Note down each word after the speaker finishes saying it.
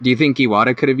Do you think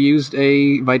Iwata could have used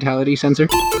a vitality sensor?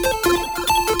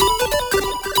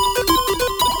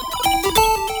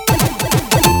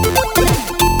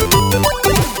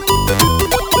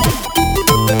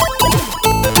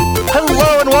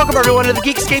 Hello and welcome everyone to the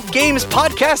Geekscape Games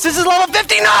podcast. This is level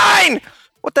 59!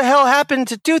 What the hell happened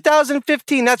to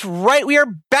 2015? That's right, we are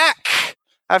back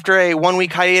after a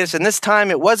 1-week hiatus, and this time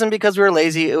it wasn't because we were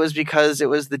lazy, it was because it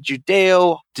was the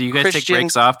Judeo. Do you guys take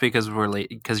breaks off because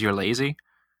you're lazy?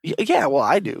 Yeah, well,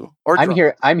 I do. Or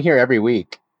I'm here every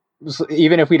week. So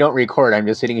even if we don't record, I'm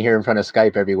just sitting here in front of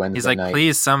Skype every Wednesday He's like, night.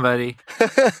 Please, somebody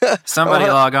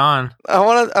log on. I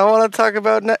want to talk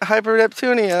about Hyper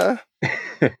Neptunia.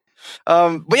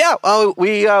 But yeah,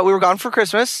 we were gone for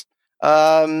Christmas,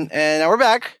 and now we're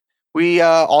back. We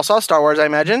all saw Star Wars, I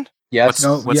imagine. Yes.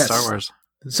 What's Star Wars?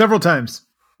 Several times.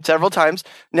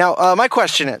 Now, my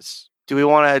question is, do we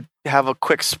want to have a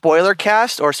quick spoiler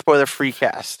cast or spoiler-free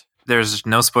cast? There's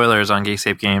no spoilers on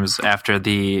Geekscape Games after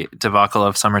the debacle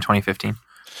of summer 2015.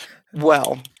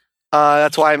 Well,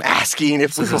 that's why I'm asking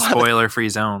if this is a spoiler-free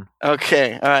zone.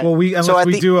 Okay, all right. Well,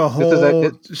 we do a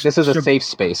whole. This is a safe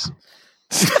space.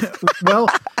 Well,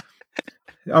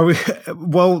 are we?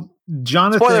 Well,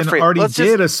 Jonathan already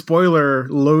did a spoiler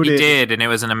loaded. He did, and it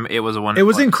was a wonderful. It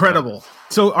was incredible.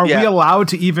 Episode. So, are we allowed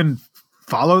to even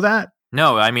follow that?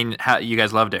 No, I mean, you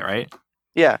guys loved it, right?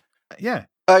 Yeah. Yeah.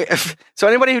 So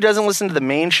anybody who doesn't listen to the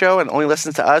main show and only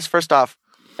listens to us, first off,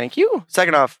 thank you.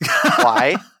 Second off,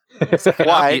 why?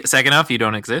 Why? Second off, you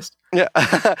don't exist. Yeah.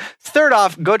 Third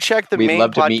off, go check the main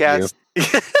podcast.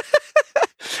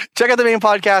 Check out the main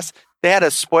podcast. They had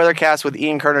a spoiler cast with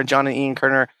Ian Kerner, John and Ian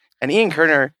Kerner. And Ian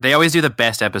Kerner, they always do the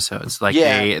best episodes. Like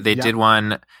they did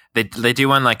one. They do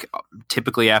one like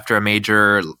typically after a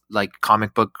major like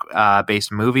comic book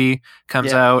based movie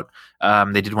comes out.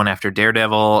 They did one after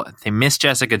Daredevil. They missed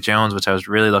Jessica Jones, which I was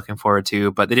really looking forward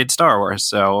to, but they did Star Wars,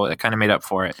 so it kind of made up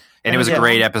for it. And it was a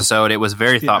great episode. It was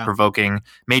very thought provoking.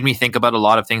 Made me think about a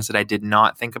lot of things that I did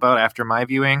not think about after my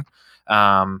viewing.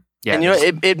 And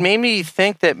it made me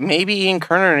think that maybe Ian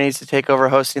Kerner needs to take over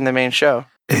hosting the main show.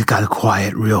 It got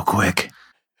quiet real quick.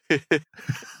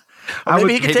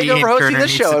 Maybe he can take over hosting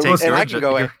this show, and I can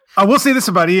go in. I will say this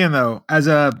about Ian, though, as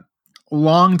a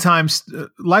lifelong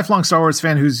Star Wars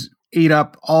fan who's ate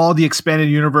up all the expanded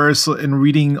universe and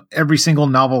reading every single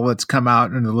novel that's come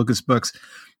out in the Lucas books,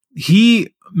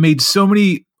 he made so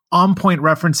many on-point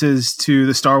references to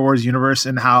the Star Wars universe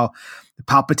and how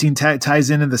Palpatine ties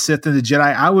in and the Sith and the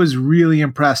Jedi. I was really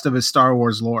impressed of his Star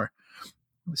Wars lore.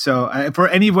 So for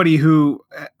anybody who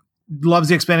loves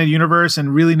the expanded universe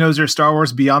and really knows their Star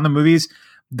Wars beyond the movies,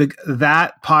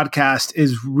 that podcast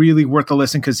is really worth a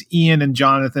listen because Ian and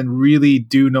Jonathan really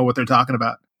do know what they're talking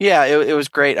about. Yeah, it was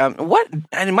great. And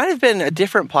it might have been a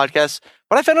different podcast,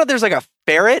 but I found out there's like a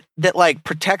ferret that like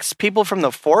protects people from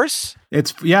the Force.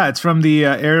 It's from the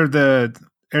Heir of the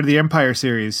Empire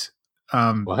series.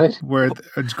 What? Where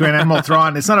Grand Admiral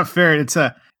Thrawn? It's not a ferret.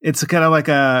 It's kind of like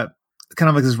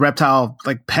this reptile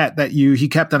like pet that he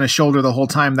kept on his shoulder the whole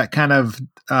time that kind of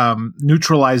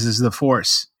neutralizes the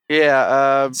Force.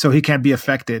 Yeah. So he can't be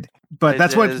affected. But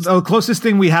that's what the closest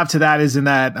thing we have to that is in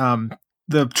that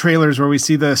the trailers where we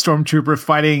see the stormtrooper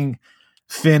fighting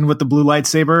Finn with the blue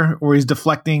lightsaber, where he's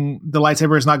deflecting the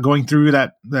lightsaber is not going through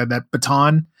that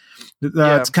baton.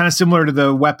 It's kind of similar to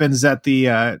the weapons that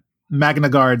the Magna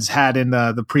Guards had in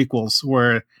the prequels,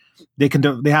 where they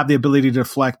have the ability to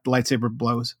deflect lightsaber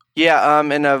blows. Yeah,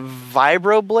 and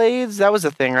vibroblades, that was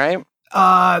a thing, right?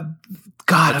 God,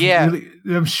 yeah,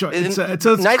 I'm sure it's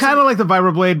kind of like the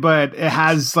vibroblade, but it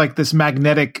has like this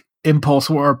magnetic impulse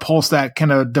or pulse that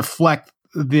kind of deflect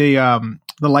the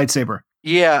lightsaber.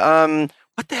 Yeah,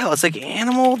 what the hell? It's like an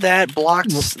animal that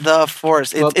blocks the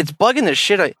Force. It's bugging the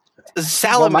shit out.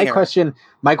 Salamir. Well,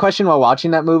 my question while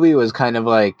watching that movie was kind of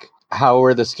like, why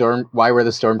were the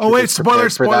stormtroopers? Oh wait,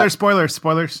 spoilers. It's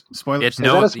is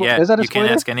that a spoiler? You can't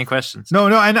ask any questions. No,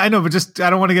 I know, but just I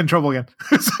don't want to get in trouble again.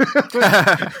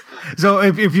 So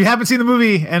if you haven't seen the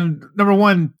movie, and number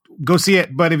one, go see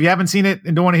it. But if you haven't seen it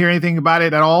and don't want to hear anything about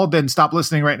it at all, then stop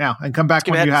listening right now and come back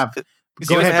when you have.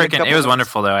 Go ahead. It was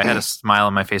wonderful though. I had a smile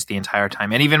on my face the entire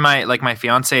time, and even my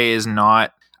fiance is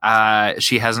not.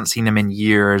 She hasn't seen them in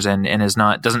years and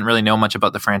doesn't really know much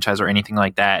about the franchise or anything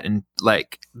like that. And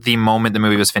like the moment the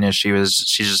movie was finished, she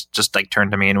just like turned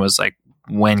to me and was like,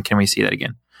 "When can we see that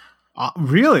again?"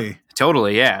 Really?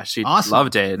 Totally. Yeah. She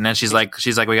loved it. And then she's like,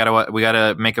 we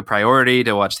gotta make a priority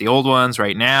to watch the old ones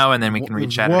right now. And then we can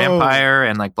read Shattered Empire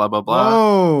and like blah, blah, blah.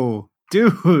 Whoa,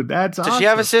 dude, that's awesome. Does she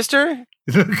have a sister?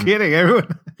 No kidding,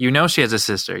 everyone. You know she has a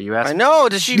sister. You asked. I know.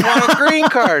 Does she want a green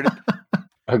card?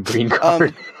 A green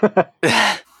card.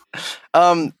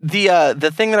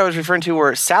 The thing that I was referring to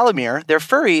were Salamir. They're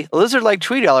furry, lizard-like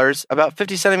tree dwellers, about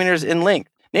 50 centimeters in length,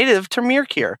 native to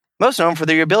Mirkir, most known for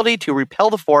their ability to repel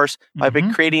the force by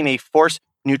creating a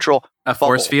force-neutral A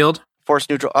force field? Force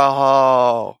neutral.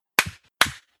 Oh.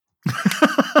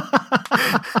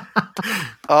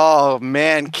 Oh,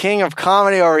 man. King of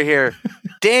comedy over here.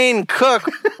 Dane Cook,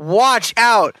 watch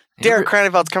out. Derek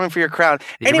Cranenfeld's coming for your crown.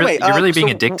 Anyway. You're really being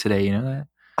a dick today, you know that?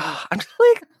 I'm just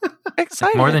really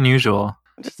excited. More than usual.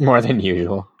 More than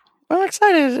usual. I'm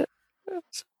excited.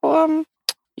 So,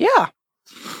 yeah.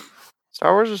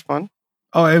 Star Wars was fun.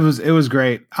 Oh, it was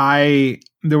great.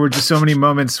 There were just so many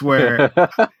moments where,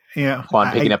 yeah.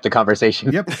 Juan picking up the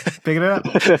conversation. Yep, picking it up.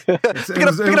 It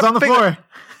was on the floor.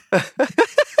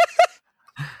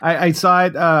 I saw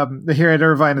it here at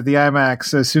Irvine at the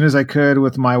IMAX as soon as I could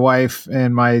with my wife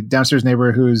and my downstairs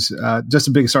neighbor, who's just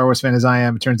a big Star Wars fan as I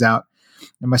am, it turns out,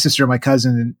 and my sister and my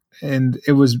cousin, and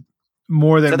it was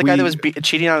more than. Is that the guy that was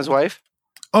cheating on his wife?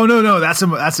 Oh no, that's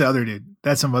the other dude.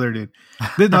 That's some other dude.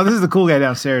 No, this is the cool guy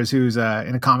downstairs who's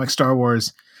in a comic Star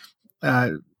Wars,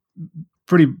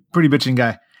 pretty bitching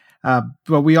guy.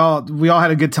 But we all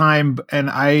had a good time, and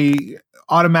I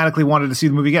automatically wanted to see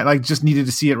the movie again. Like, just needed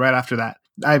to see it right after that.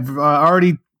 I've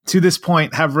already to this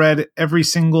point have read every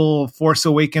single Force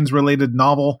Awakens related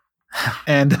novel,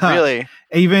 and really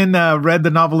even read the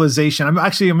novelization.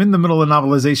 I'm in the middle of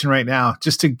novelization right now,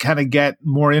 just to kind of get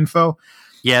more info.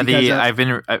 Yeah,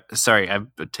 sorry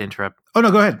to interrupt. Oh no,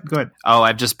 go ahead. Oh,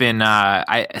 I've just been.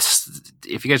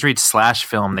 If you guys read Slash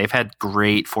Film, they've had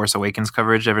great Force Awakens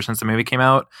coverage ever since the movie came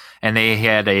out, and they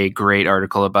had a great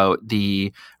article about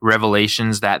the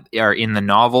revelations that are in the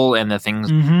novel and the thing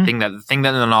that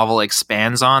the novel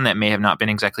expands on that may have not been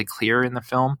exactly clear in the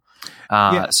film.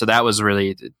 So that was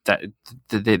really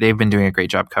they've been doing a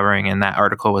great job covering, and that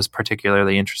article was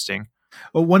particularly interesting.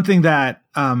 Well, one thing that,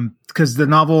 because the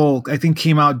novel, I think,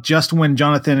 came out just when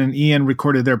Jonathan and Ian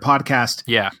recorded their podcast.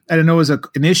 Yeah. I don't know, it was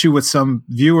an issue with some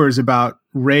viewers about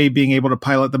Rey being able to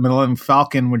pilot the Millennium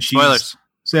Falcon when she's... Spoilers.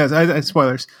 So, yeah,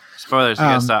 spoilers. Spoilers, you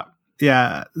gotta stop.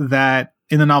 Yeah, that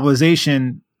in the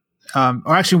novelization,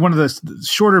 or actually one of the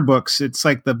shorter books, it's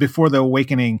like the Before the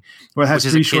Awakening, where it has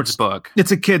Which three is a kid's book.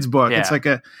 It's a kid's book. Yeah. It's like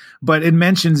but it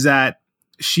mentions that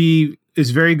she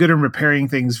is very good in repairing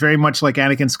things, very much like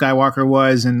Anakin Skywalker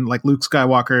was, and like Luke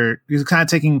Skywalker. He's kind of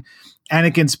taking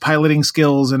Anakin's piloting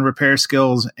skills and repair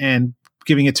skills and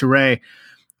giving it to Rey,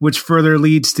 which further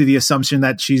leads to the assumption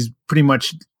that she's pretty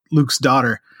much Luke's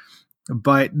daughter,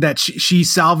 but that she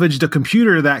salvaged a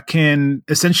computer that can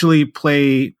essentially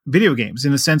play video games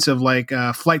in the sense of like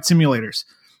flight simulators.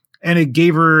 And it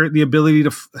gave her the ability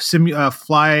to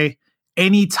fly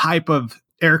any type of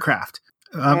aircraft.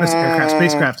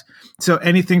 Spacecraft. So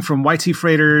anything from YT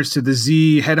freighters to the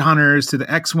Z headhunters to the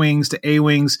X-wings to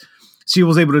A-wings, she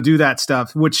was able to do that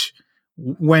stuff, which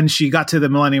when she got to the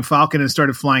Millennium Falcon and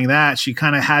started flying that, she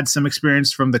kind of had some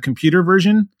experience from the computer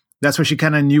version. That's where she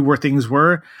kind of knew where things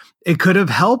were. It could have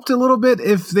helped a little bit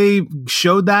if they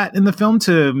showed that in the film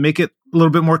to make it a little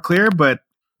bit more clear, but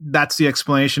that's the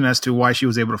explanation as to why she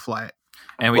was able to fly it.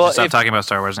 And we should stop talking about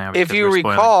Star Wars now. If you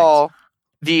recall,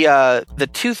 the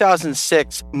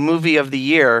 2006 movie of the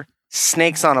year,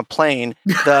 Snakes on a Plane.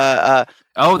 That's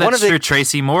true.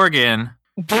 Tracy Morgan.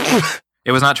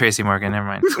 It was not Tracy Morgan. Never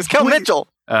mind. It was Kel Mitchell.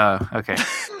 Okay.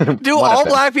 Do all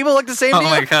black people look the same? Oh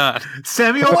my god!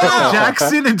 Samuel L.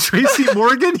 Jackson and Tracy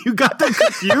Morgan. You got them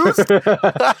confused.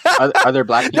 Are there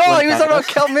black people? No, he was talking about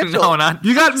Kel Mitchell. No, not.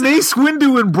 You got Mace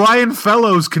Windu and Brian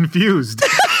Fellows confused.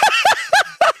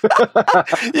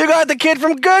 You got the kid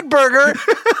from Good Burger.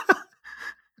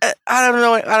 I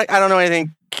don't know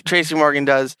anything Tracy Morgan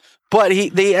does, but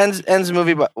he ends the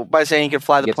movie by saying he could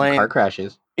fly the plane. Car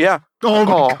crashes. Yeah. Oh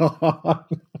my god.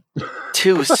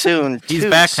 Too soon. He's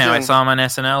back now. I saw him on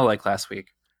SNL like last week.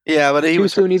 Yeah, but Too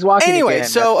soon. He's walking. Anyway,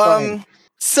 again.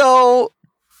 so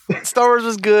Star Wars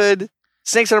was good.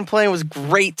 Snakes on a Plane was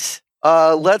great.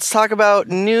 Let's talk about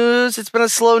news. It's been a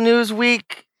slow news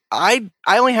week. I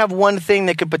only have one thing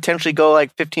that could potentially go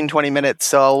like 15, 20 minutes,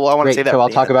 so I want to say that. So I'll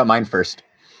talk about mine first.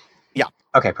 Yeah.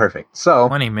 Okay, perfect. So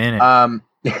 20 minutes.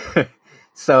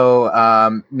 So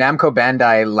Namco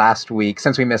Bandai last week,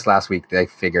 since we missed last week, I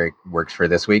figure it works for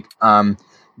this week.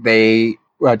 They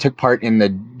took part in the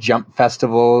Jump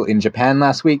Festival in Japan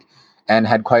last week and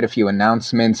had quite a few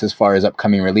announcements as far as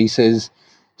upcoming releases.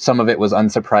 Some of it was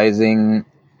unsurprising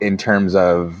in terms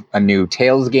of a new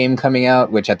Tales game coming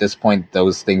out, which at this point,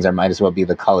 those things might as well be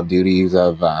the Call of Duties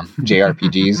of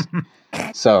JRPGs.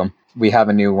 So we have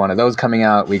a new one of those coming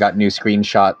out. We got new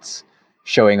screenshots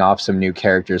showing off some new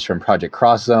characters from Project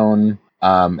Cross Zone.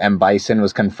 M. Bison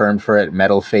was confirmed for it,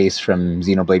 Metal Face from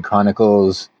Xenoblade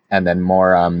Chronicles, and then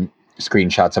more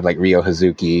screenshots of like Ryo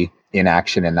Hazuki in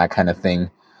action and that kind of thing.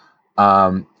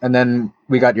 And then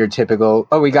we got your typical...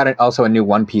 Oh, we got also a new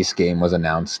One Piece game was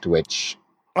announced, which,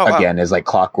 again, is like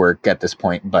clockwork at this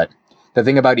point. But the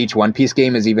thing about each One Piece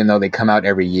game is even though they come out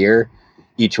every year,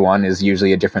 each one is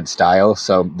usually a different style.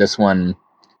 So this one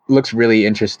looks really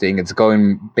interesting. It's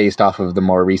going based off of the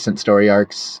more recent story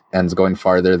arcs and it's going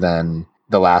farther than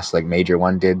the last like major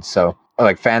one did. So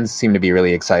like fans seem to be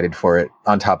really excited for it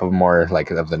on top of more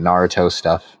like of the Naruto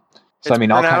stuff. So it's I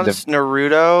mean, all kinds of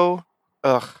Naruto.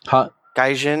 Ugh. Huh?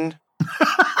 Gaijin.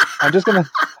 I'm just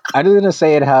gonna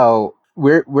say it how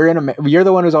you're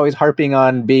the one who's always harping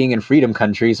on being in Freedom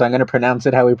Country, so I'm gonna pronounce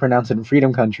it how we pronounce it in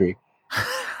Freedom Country.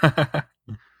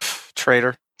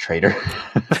 Traitor.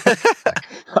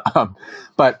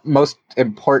 But most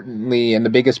importantly, and the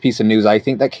biggest piece of news I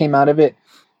think that came out of it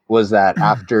was that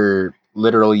after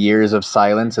literal years of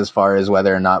silence as far as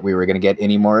whether or not we were going to get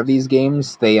any more of these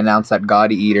games, they announced that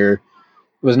God Eater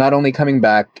was not only coming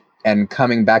back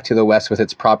to the West with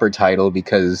its proper title,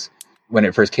 because when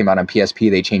it first came out on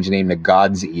PSP, they changed the name to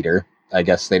God's Eater. I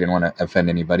guess they didn't want to offend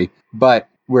anybody. But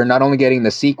we're not only getting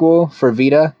the sequel for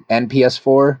Vita and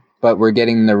PS4, but we're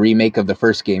getting the remake of the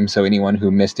first game, so anyone who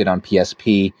missed it on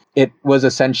PSP. It was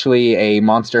essentially a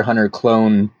Monster Hunter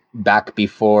clone back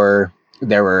before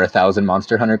there were 1,000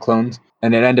 Monster Hunter clones,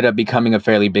 and it ended up becoming a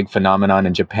fairly big phenomenon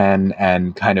in Japan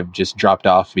and kind of just dropped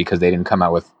off because they didn't come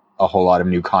out with a whole lot of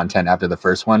new content after the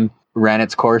first one ran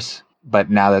its course.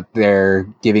 But now that they're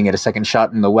giving it a second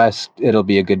shot in the West, it'll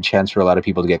be a good chance for a lot of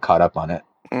people to get caught up on it.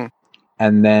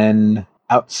 And then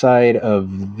outside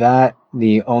of that,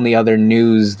 the only other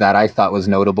news that I thought was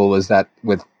notable was that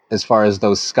with as far as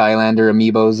those Skylander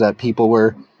amiibos that people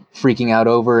were freaking out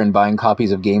over and buying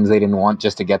copies of games they didn't want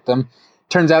just to get them,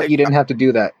 turns out you didn't have to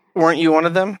do that. Weren't you one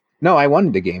of them? No, I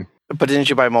wanted the game. But didn't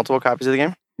you buy multiple copies of the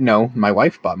game? No, my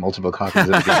wife bought multiple copies of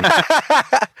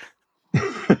the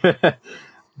game.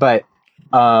 But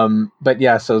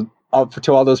yeah, so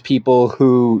to all those people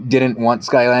who didn't want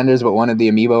Skylanders but wanted the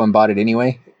amiibo and bought it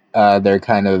anyway, they're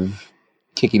kind of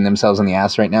kicking themselves in the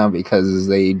ass right now because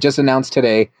they just announced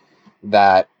today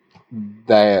that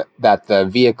the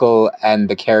vehicle and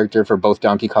the character for both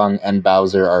Donkey Kong and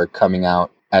Bowser are coming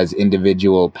out as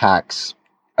individual packs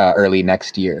early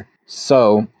next year.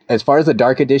 So as far as the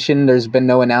Dark Edition, there's been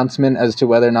no announcement as to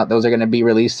whether or not those are going to be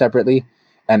released separately.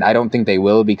 And I don't think they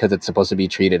will because it's supposed to be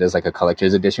treated as like a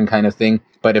collector's edition kind of thing.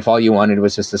 But if all you wanted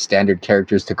was just the standard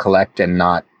characters to collect and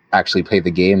not actually play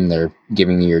the game, they're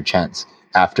giving you your chance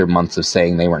after months of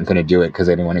saying they weren't going to do it because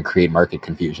they didn't want to create market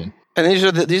confusion. And these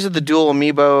are the dual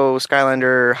amiibo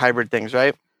Skylander hybrid things,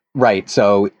 right? Right.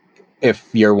 So if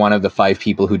you're one of the 5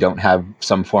 people who don't have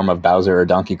some form of Bowser or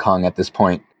Donkey Kong at this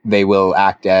point, they will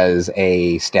act as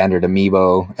a standard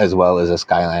amiibo as well as a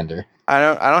Skylander. I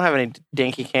don't have any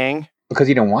Donkey Kong. Because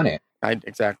you don't want it.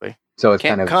 Exactly. So it's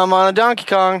can't kind of... come on a Donkey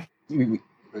Kong.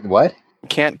 What?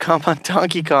 Can't come on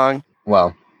Donkey Kong.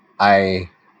 Well, I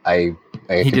think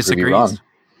we'd be wrong.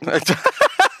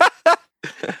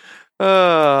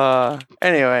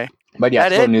 Anyway. But yeah,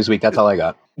 still Newsweek. That's all I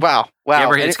got. Wow.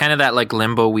 Yeah, it's kind of that like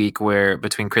limbo week where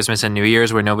between Christmas and New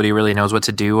Year's where nobody really knows what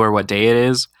to do or what day it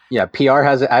is. Yeah, PR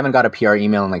has it. I haven't got a PR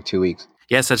email in like 2 weeks.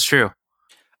 Yes, that's true.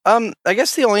 I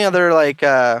guess the only other like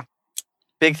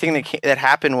big thing that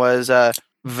happened was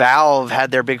Valve had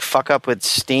their big fuck up with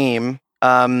Steam.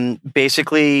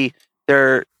 Basically,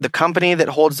 the company that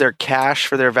holds their cache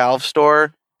for their Valve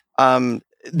store,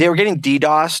 they were getting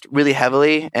DDoSed really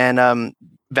heavily, and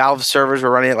Valve servers were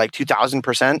running at like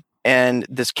 2,000%, and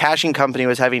this caching company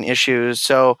was having issues.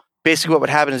 So basically what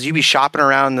would happen is you'd be shopping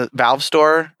around the Valve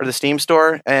store or the Steam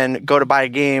store and go to buy a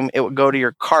game. It would go to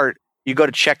your cart. You go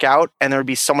to check out, and there would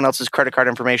be someone else's credit card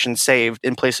information saved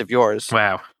in place of yours.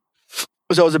 Wow.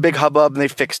 So it was a big hubbub, and they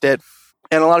fixed it.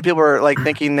 And a lot of people were like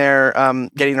thinking they're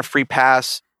getting a free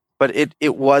pass, but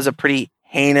it was a pretty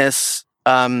heinous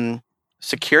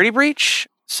security breach.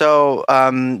 So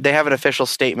they have an official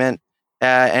statement,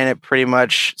 and it pretty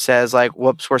much says like,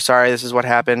 "Whoops, we're sorry. This is what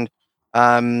happened."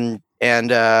 And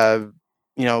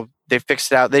they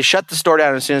fixed it out. They shut the store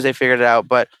down as soon as they figured it out.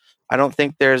 But I don't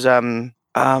think there's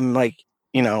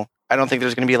I don't think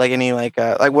there's going to be like any like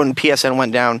when PSN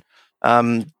went down,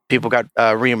 people got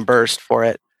reimbursed for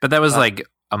it. But that was like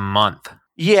a month.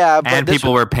 Yeah, but and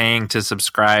people were paying to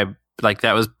subscribe. Like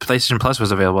that was PlayStation Plus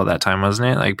was available at that time, wasn't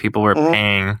it? Like people were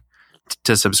paying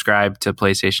to subscribe to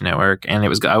PlayStation Network, and it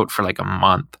was out for like a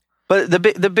month. But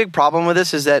the big problem with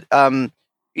this is that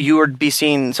you would be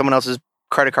seeing someone else's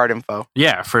credit card info.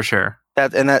 Yeah, for sure.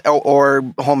 Or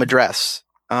home address.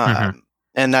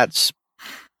 and that's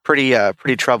pretty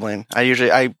troubling.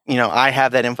 I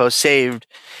have that info saved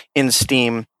in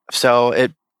Steam, so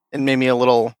it made me a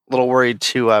little worried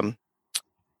to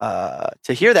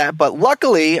hear that. But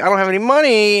luckily, I don't have any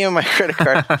money in my credit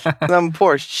card. I'm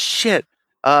poor. Shit.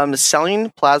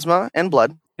 Selling plasma and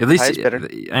blood. At least,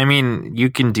 I mean, you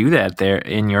can do that there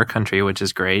in your country, which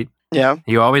is great. Yeah.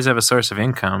 You always have a source of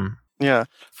income. Yeah.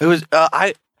 It was,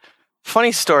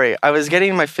 funny story. I was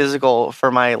getting my physical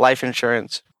for my life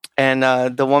insurance, and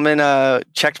the woman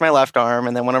checked my left arm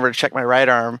and then went over to check my right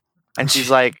arm. And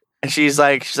she's like,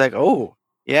 oh,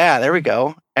 yeah, there we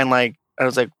go. And like, I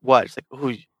was like, what? She's like,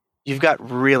 oh, you've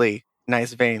got really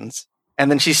nice veins.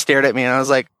 And then she stared at me and I was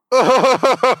like,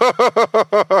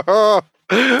 oh,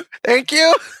 thank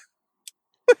you.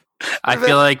 I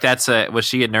feel like was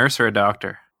she a nurse or a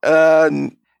doctor?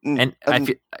 I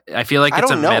feel like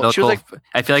it's a medical.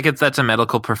 I feel like that's a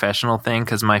medical professional thing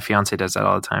because my fiance does that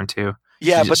all the time too.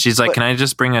 Yeah, she's like, "Can I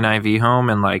just bring an IV home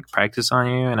and like practice on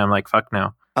you?" And I'm like, "Fuck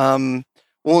no."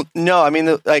 Well, no. I mean,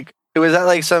 it was at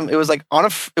like it was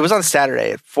on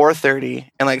Saturday at 4:30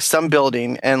 and like some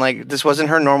building, and like this wasn't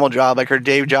her normal job. Like her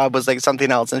day job was like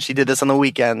something else, and she did this on the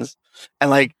weekends. And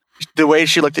like the way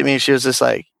she looked at me, she was just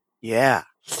like, "Yeah,"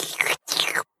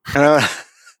 and I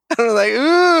was like,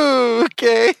 "Ooh,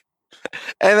 okay."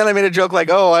 And then I made a joke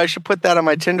like, "Oh, I should put that on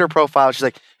my Tinder profile." She's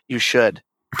like, "You should."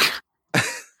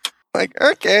 Like,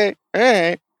 okay, all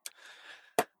right.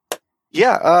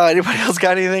 Yeah. Anybody else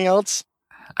got anything else?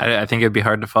 I think it'd be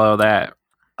hard to follow that.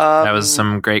 That was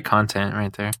some great content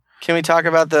right there. Can we talk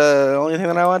about the only thing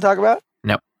that I want to talk about?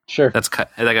 No. Sure. That's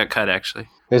cut. That got cut, actually.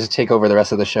 There's a take over the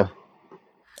rest of the show.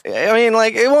 I mean,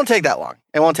 like, it won't take that long.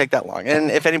 And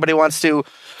if anybody wants to...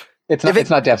 It's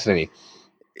not Destiny.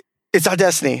 It's not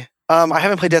Destiny. I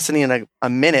haven't played Destiny in a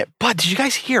minute, but did you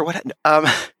guys hear what...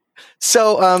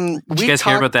 Did you guys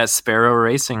hear about that Sparrow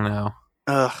Racing, though?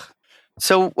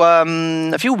 So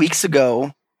a few weeks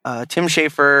ago, Tim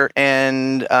Schafer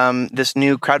and this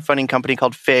new crowdfunding company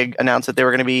called Fig announced that they were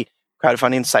going to be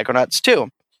crowdfunding Psychonauts 2.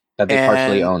 That they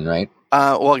partially own, right?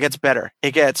 Well, it gets better.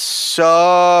 It gets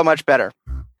so much better.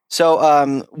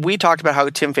 So we talked about how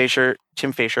Tim Schafer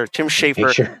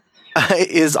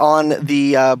is on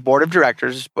the board of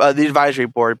directors, the advisory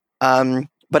board.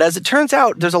 But as it turns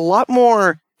out, there's a lot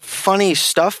more funny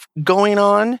stuff going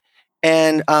on.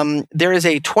 And there is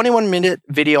a 21-minute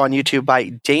video on YouTube by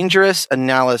Dangerous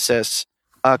Analysis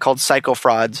called Psycho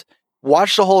Frauds.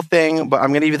 Watch the whole thing, but I'm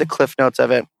going to give you the cliff notes of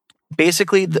it.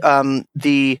 Basically, the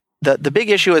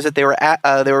big issue is that they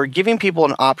were giving people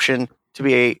an option to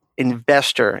be an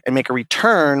investor and make a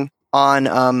return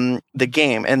on the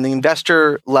game, and the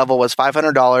investor level was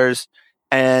 $500.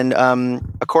 And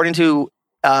according to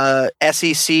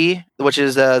SEC, which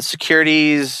is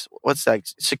Securities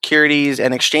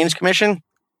and Exchange Commission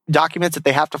documents that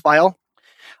they have to file,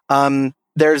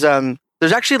 there's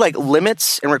actually like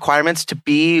limits and requirements to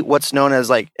be what's known as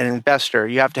like an investor.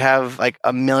 You have to have like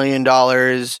 $1 million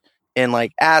in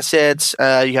like assets.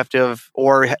 You have to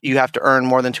earn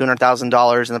more than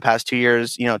 $200,000 in the past 2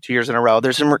 years. 2 years in a row.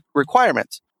 There's some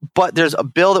requirements, but there's a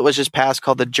bill that was just passed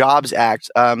called the Jobs Act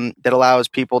that allows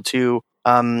people to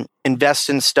invest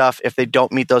in stuff if they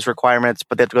don't meet those requirements,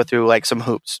 but they have to go through like some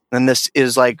hoops. And this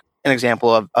is like an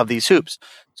example of these hoops.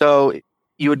 So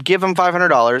you would give them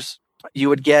 $500. You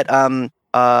would get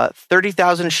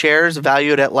 30,000 shares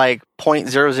valued at like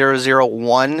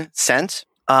 0.0001 cent.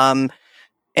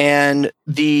 And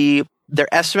their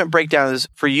estimate breakdown is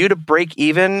for you to break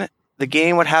even, the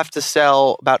game would have to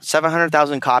sell about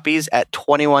 700,000 copies at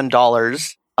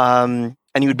 $21.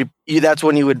 And that's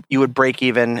when you would break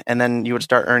even, and then you would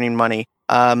start earning money.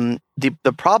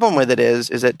 The problem with it is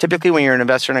that typically when you're an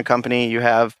investor in a company, you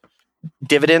have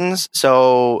dividends.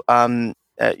 So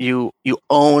you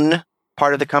own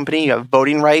part of the company. You have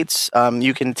voting rights.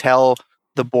 You can tell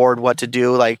the board what to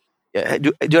do. Like,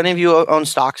 do any of you own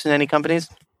stocks in any companies?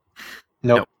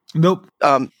 Nope.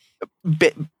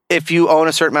 If you own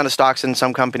a certain amount of stocks in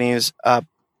some companies,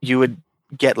 you would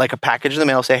get like a package in the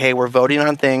mail, say, hey, we're voting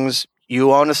on things.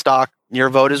 You own a stock. Your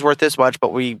vote is worth this much,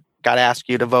 but we got to ask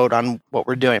you to vote on what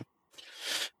we're doing.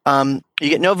 You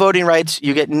get no voting rights.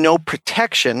 You get no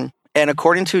protection. And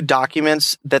according to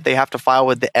documents that they have to file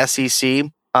with the SEC,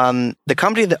 the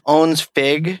company that owns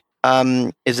Fig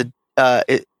is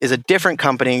a different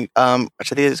company, which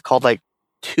I think is called like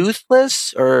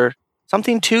Toothless or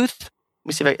something Tooth. Let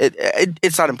me see if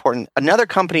it's not important. Another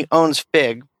company owns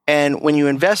Fig, and when you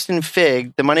invest in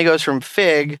Fig, the money goes from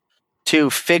Fig to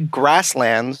Fig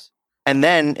Grasslands, and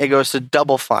then it goes to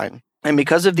Double Fine. And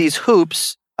because of these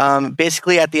hoops,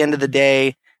 basically at the end of the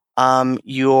day,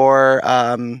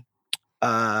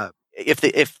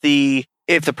 if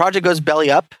the project goes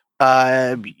belly up,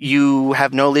 you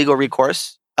have no legal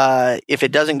recourse. If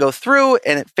it doesn't go through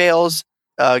and it fails,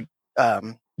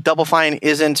 Double Fine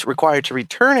isn't required to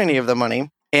return any of the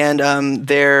money. And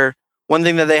one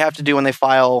thing that they have to do when they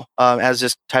file as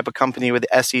this type of company with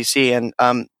the SEC, and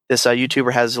this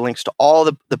YouTuber has links to all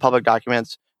the public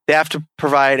documents, they have to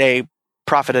provide a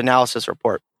profit analysis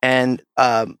report. And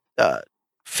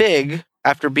Fig,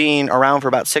 after being around for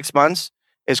about 6 months,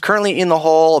 is currently in the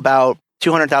hole about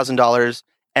 $200,000.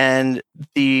 And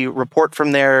the report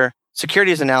from their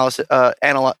securities analyst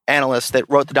that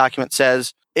wrote the document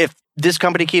says, if this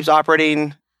company keeps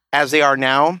operating as they are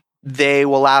now, they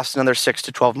will last another 6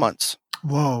 to 12 months.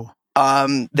 Whoa.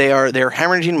 They're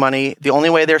hemorrhaging money. The only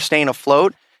way they're staying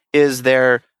afloat is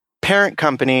their parent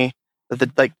company,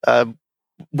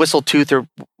 Whistle Tooth or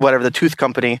whatever, the tooth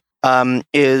company,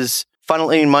 is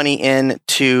funneling money in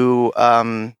to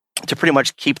pretty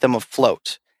much keep them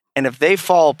afloat. And if they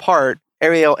fall apart,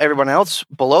 everyone else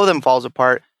below them falls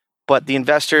apart, but the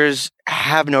investors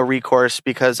have no recourse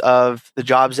because of the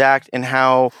Jobs Act and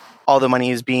how all the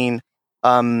money is being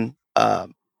funneled.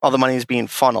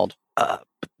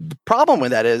 The problem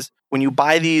with that is when you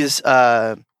buy these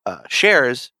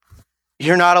shares,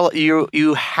 you're not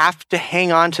you have to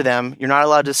hang on to them. You're not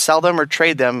allowed to sell them or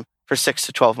trade them for 6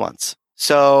 to 12 months.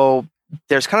 So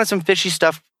there's kind of some fishy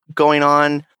stuff going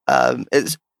on,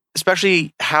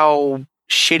 especially how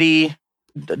shitty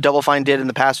Double Fine did in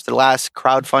the past with the last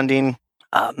crowdfunding.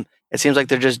 It seems like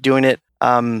they're just doing it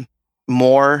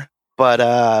more, but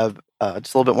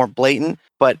just a little bit more blatant.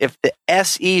 But if the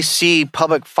SEC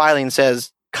public filing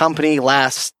says company is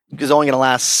only going to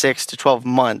last 6 to 12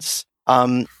 months,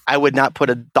 I would not put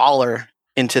 $1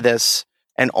 into this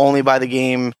and only buy the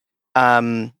game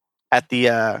at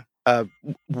the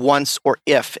once or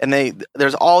if. And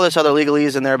there's all this other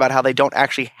legalese in there about how they don't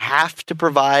actually have to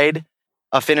provide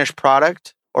a finished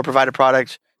product or provide a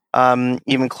product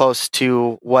even close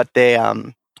to what they're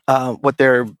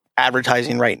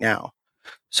advertising right now.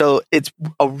 So it's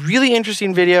a really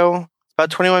interesting video. It's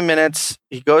about 21 minutes.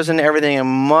 He goes into everything in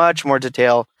much more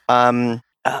detail.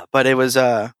 But it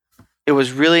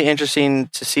was really interesting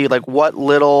to see like what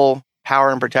little power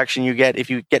and protection you get if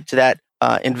you get to that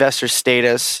investor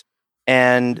status.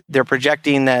 And they're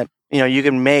projecting that you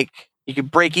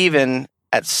could break even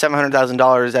at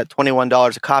 $700,000 at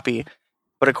 $21 a copy.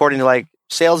 But according to like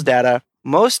sales data,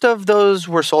 most of those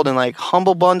were sold in like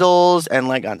Humble Bundles and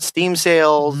like on Steam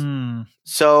sales.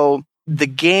 So the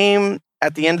game,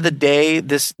 at the end of the day,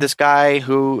 this guy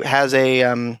who has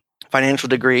a financial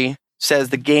degree says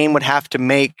the game would have to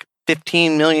make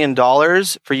 $15 million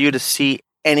for you to see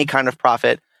any kind of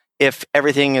profit if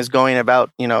everything is going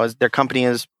about, as their company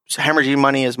is hemorrhaging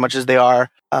money as much as they are.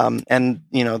 And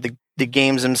the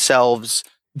games themselves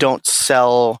don't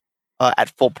sell at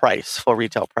full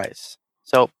retail price.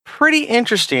 So pretty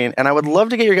interesting. And I would love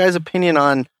to get your guys' opinion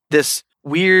on this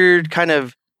weird kind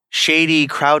of shady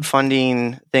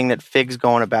crowdfunding thing that Fig's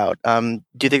going about. Do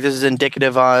you think this is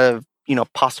indicative of,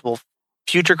 possible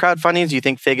future crowdfundings? Do you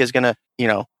think Fig is going to,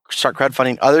 start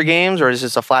crowdfunding other games, or is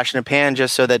this a flash in the pan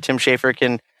just so that Tim Schafer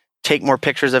can take more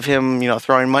pictures of him,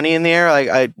 throwing money in the air?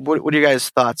 What are your guys'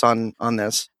 thoughts on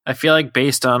this? I feel like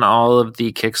based on all of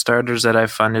the Kickstarters that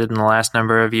I've funded in the last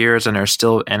number of years and I'm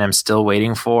still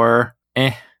waiting for,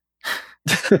 it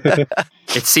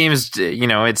seems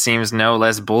no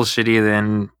less bullshitty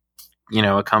than,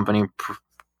 a company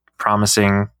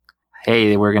promising,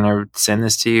 hey, we're going to send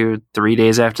this to you 3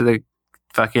 days after the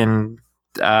fucking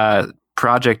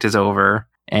project is over.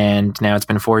 And now it's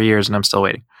been 4 years and I'm still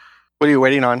waiting. What are you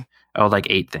waiting on? Oh, like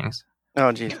 8 things.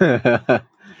 Oh, geez.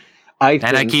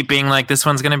 I keep being like, this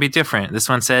one's going to be different. This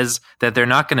one says that they're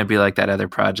not going to be like that other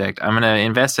project. I'm going to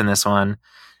invest in this one.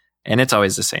 And it's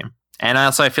always the same. And I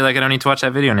feel like I don't need to watch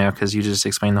that video now because you just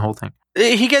explained the whole thing.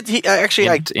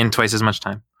 In twice as much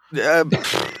time.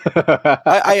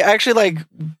 I actually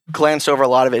glanced over a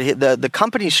lot of it. The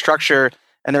company structure,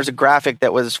 and there's a graphic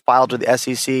that was filed with the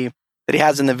SEC that he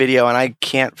has in the video, and I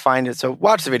can't find it. So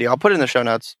watch the video. I'll put it in the show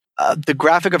notes. The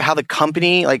graphic of how the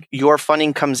company, your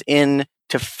funding comes in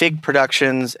to Fig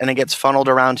Productions, and it gets funneled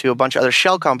around to a bunch of other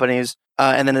shell companies,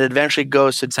 and then it eventually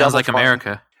goes to Sounds like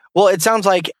America. Well, it sounds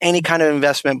like any kind of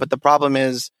investment, but the problem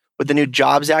is with the new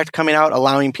Jobs Act coming out,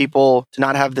 allowing people to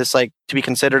not have this to be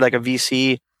considered like a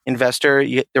VC investor.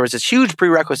 There was this huge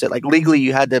prerequisite, legally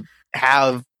you had to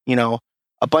have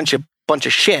a bunch of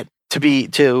shit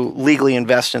to legally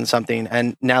invest in something.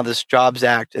 And now this Jobs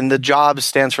Act, and the Jobs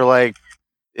stands for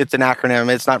it's an acronym.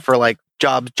 It's not for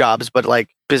jobs, but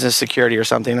business security or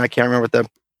something. I can't remember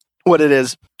what it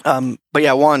is. But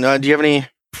yeah, Juan, do you have any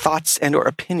thoughts and or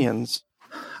opinions?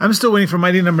 I'm still waiting for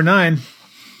Mighty Number 9.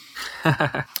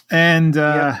 And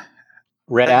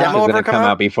Red That Ash demo is going ever to come come out?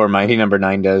 out before Mighty Number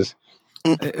 9 does.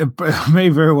 it may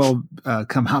very well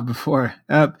come out before.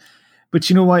 But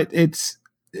you know what? It's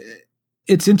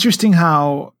interesting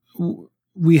how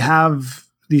we have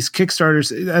these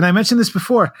Kickstarters, and I mentioned this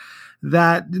before,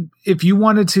 that if you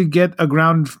wanted to get a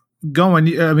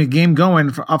game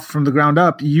going up from the ground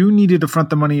up, you needed to front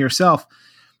the money yourself.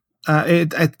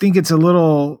 I think it's a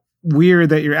little weird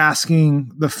that you're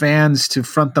asking the fans to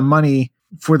front the money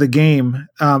for the game,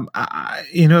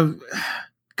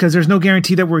 because there's no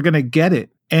guarantee that we're going to get it.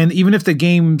 And even if the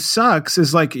game sucks,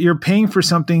 it's like you're paying for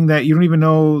something that you don't even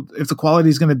know if the quality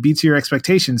is going to beat to your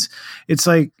expectations. It's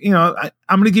like, I'm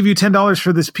going to give you $10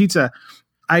 for this pizza.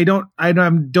 I don't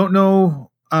know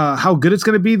how good it's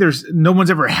going to be. There's no one's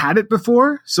ever had it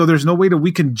before, so there's no way that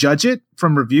we can judge it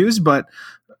from reviews. But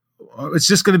it's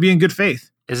just going to be in good faith.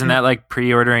 Isn't that like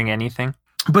pre-ordering anything?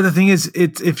 But the thing is,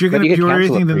 if you're going to pre-order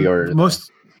anything, then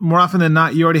more often than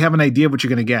not, you already have an idea of what you're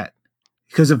going to get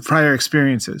because of prior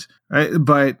experiences, right?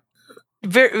 But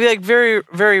very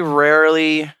very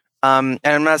rarely, and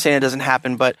I'm not saying it doesn't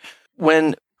happen, but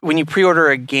when you pre-order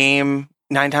a game,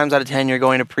 9 times out of 10, you're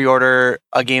going to pre-order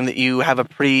a game that you have a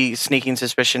pretty sneaking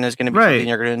suspicion is going to be something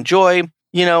you're going to enjoy.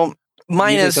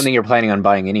 Minus something you're planning on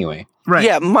buying anyway. right,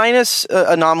 yeah, minus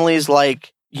anomalies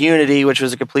like Unity, which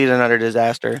was a complete and utter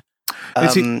disaster. I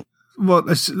don't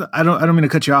mean to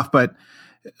cut you off, but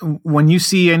when you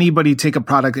see anybody take a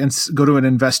product and go to an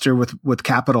investor with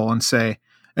capital and say,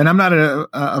 and I'm not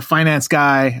a finance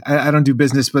guy, I don't do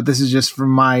business, but this is just from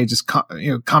my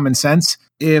common sense.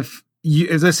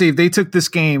 Let's say if they took this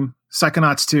game,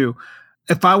 Psychonauts 2,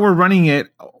 if I were running it,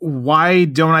 why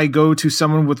don't I go to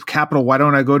someone with capital? Why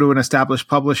don't I go to an established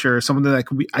publisher or someone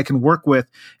that I can work with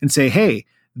and say, hey,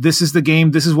 this is the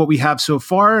game. This is what we have so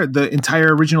far. The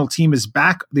entire original team is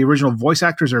back. The original voice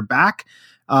actors are back.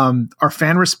 Our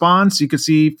fan response, you can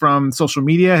see from social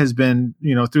media, has been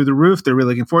through the roof. They're really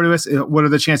looking forward to us. What are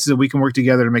the chances that we can work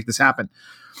together to make this happen?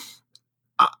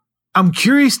 I'm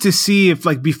curious to see if,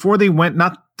 before they went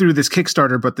not through this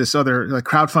Kickstarter, but this other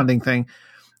crowdfunding thing,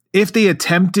 if they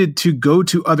attempted to go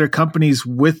to other companies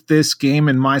with this game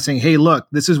in mind, saying, "Hey, look,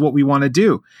 this is what we want to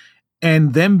do,"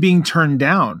 and them being turned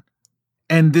down.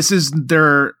 And this is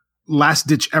their last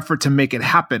ditch effort to make it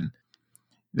happen.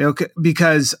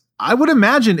 Because I would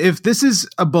imagine if this is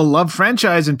a beloved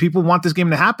franchise and people want this game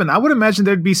to happen, I would imagine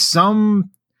there'd be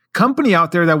some company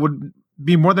out there that would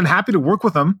be more than happy to work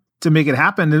with them to make it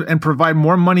happen and provide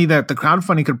more money that the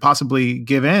crowdfunding could possibly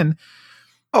give in.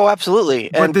 Oh, absolutely.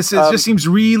 But this just seems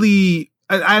really,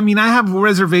 I mean, I have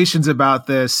reservations about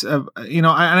this, and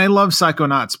I love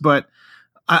Psychonauts, but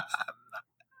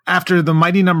after the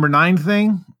Mighty Number 9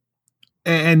 thing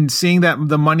and seeing that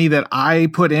the money that I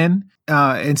put in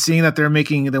and seeing that they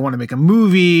want to make a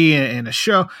movie and a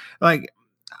show, and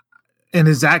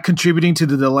is that contributing to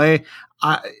the delay?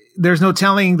 There's no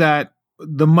telling that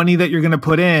the money that you're going to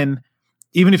put in,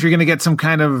 even if you're going to get some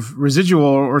kind of residual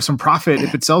or some profit,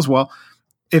 if it sells well,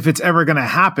 if it's ever going to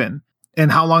happen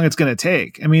and how long it's going to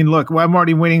take. I mean, look, I'm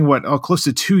already waiting, close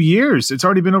to 2 years. It's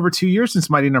already been over 2 years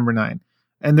since Mighty Number 9.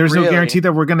 And there's no guarantee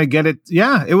that we're going to get it.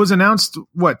 Yeah, it was announced,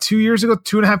 2 years ago,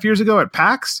 2.5 years ago at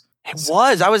PAX? It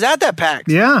was. I was at that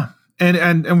PAX. Yeah.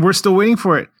 And we're still waiting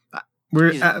for it.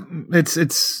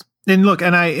 And look,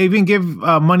 and I even give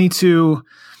money to,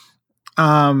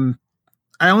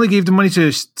 I only gave the money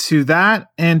to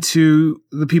that and to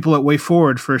the people at Way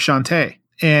Forward for Shantae.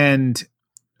 And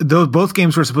both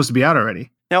games were supposed to be out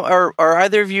already. Now, are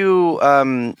either of you,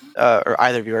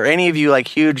 or any of you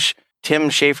huge Tim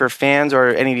Schafer fans, or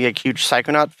any of you huge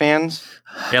Psychonaut fans?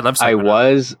 Yeah, I love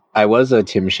Psychonaut. I was a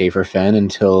Tim Schafer fan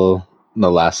until the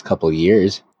last couple of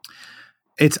years.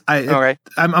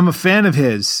 I'm a fan of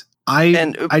his.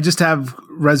 I just have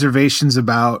reservations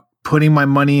about putting my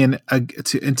money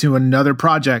into another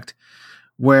project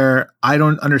where I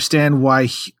don't understand why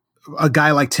a guy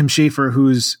like Tim Schafer,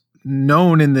 who's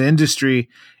known in the industry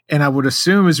and I would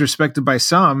assume is respected by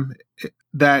some,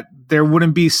 that there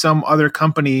wouldn't be some other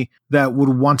company that would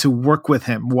want to work with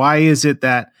him. Why is it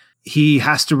that he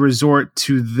has to resort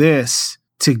to this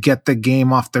to get the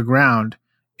game off the ground?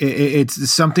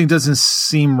 It's something doesn't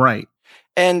seem right.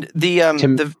 And go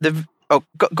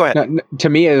ahead. No, to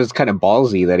me, it was kind of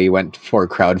ballsy that he went for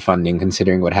crowdfunding,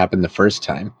 considering what happened the first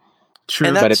time.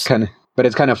 True, but it's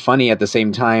kind of funny at the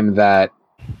same time that,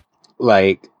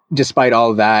 despite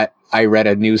all that, I read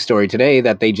a news story today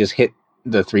that they just hit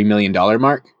the $3 million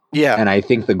mark. Yeah, and I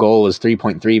think the goal was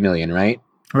 3.3 million, right?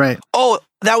 Right. Oh,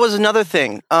 that was another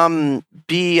thing.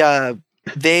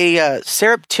 They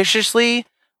surreptitiously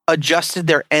adjusted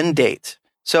their end date.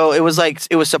 So it was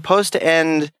supposed to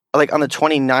end like on the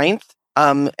 29th.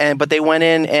 But they went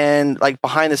in and like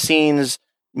behind the scenes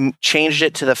changed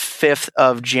it to the 5th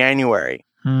of January.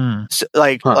 So,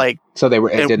 so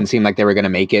it didn't seem like they were going to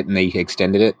make it, and they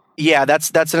extended it. Yeah, that's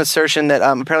an assertion that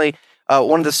apparently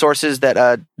one of the sources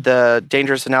that the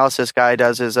Dangerous Analysis guy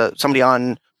does is somebody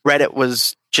on Reddit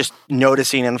was just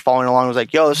noticing and following along. Was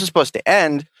like, "Yo, this is supposed to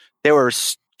end." They were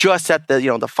just at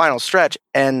the final stretch,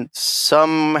 and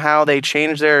somehow they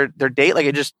changed their date. Like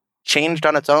it just changed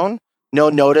on its own, no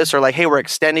notice, or like, "Hey, we're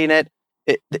extending it."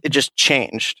 It just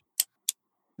changed.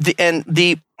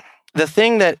 The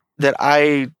thing that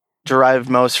I derive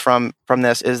most from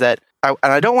this is that, and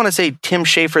I don't want to say Tim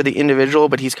Schafer the individual,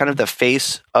 but he's kind of the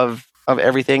face of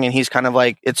everything, and he's kind of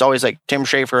like, it's always like Tim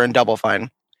Schafer and Double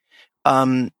Fine.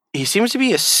 He seems to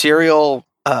be a serial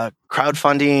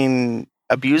crowdfunding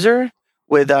abuser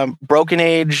with Broken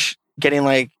Age getting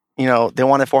like, they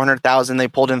wanted 400,000, they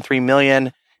pulled in 3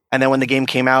 million, and then when the game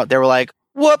came out, they were like,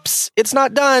 "Whoops, it's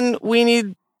not done. We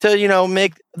need to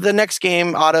make the next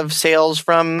game out of sales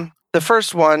from the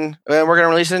first one, and we're going to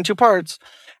release it in 2 parts."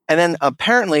 And then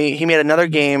apparently he made another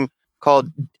game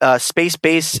called Space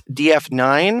Base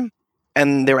DF9,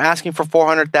 and they were asking for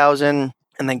 400,000,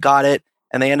 and they got it,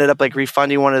 and they ended up like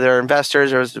refunding one of their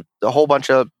investors. There was a whole bunch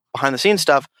of behind the scenes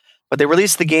stuff, but they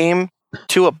released the game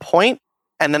to a point,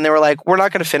 and then they were like, "We're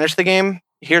not going to finish the game.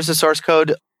 Here's the source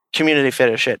code. Community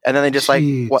finish it." And then they just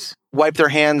wiped their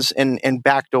hands and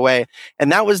backed away.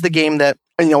 And that was the game that,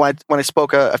 when I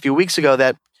spoke a few weeks ago,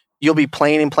 that you'll be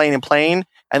playing, and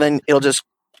then it'll just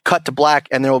cut to black,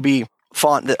 and there will be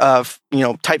font of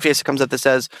typeface that comes up that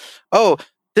says, "Oh,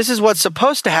 this is what's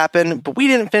supposed to happen, but we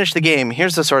didn't finish the game.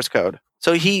 Here's the source code."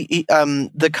 So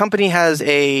the company has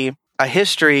a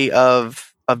history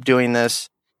of doing this,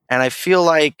 and I feel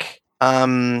like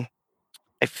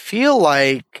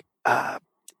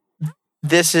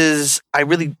this is, I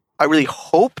really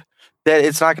hope that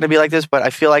it's not going to be like this, but I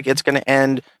feel like it's going to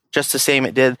end just the same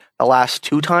it did the last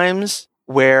 2 times,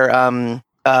 where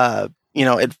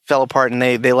it fell apart and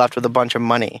they left with a bunch of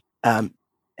money.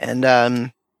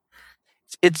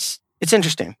 It's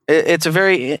interesting. It's a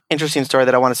very interesting story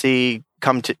that I want to see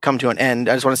come to an end.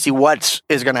 I just want to see what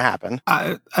is going to happen.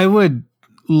 I would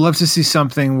love to see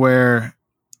something where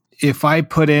if I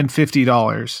put in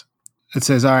 $50, it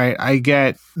says, "All right, I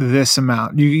get this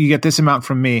amount. You get this amount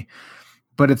from me."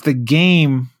 But if the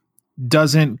game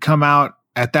doesn't come out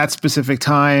at that specific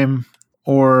time,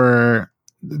 or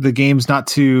the game's not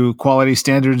to quality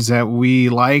standards that we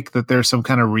like, that there's some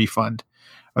kind of refund,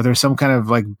 or there's some kind of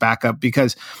like backup,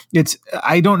 because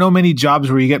I don't know many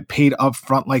jobs where you get paid up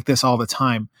front like this all the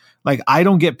time. Like I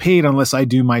don't get paid unless I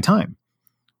do my time.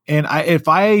 And if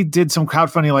I did some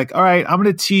crowdfunding, like, all right, I'm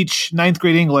going to teach 9th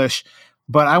grade English,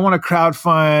 but I want to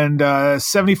crowdfund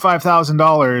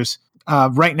 $75,000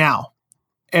 right now.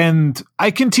 And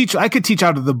I could teach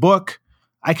out of the book.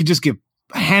 I could just give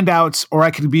handouts, or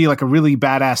I could be like a really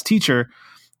badass teacher.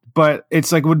 But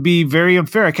it's like, would be very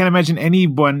unfair. I can't imagine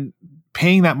anyone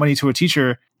paying that money to a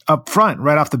teacher up front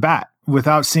right off the bat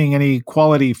without seeing any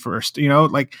quality first.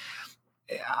 Like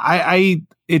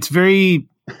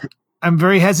I'm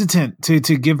very hesitant to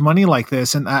give money like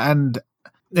this. And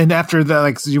after that,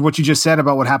 like what you just said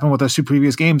about what happened with those 2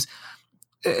 previous games,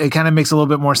 it kind of makes a little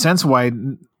bit more sense why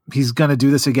he's going to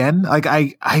do this again. Like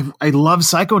I love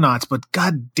Psychonauts, but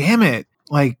God damn it.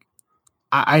 Like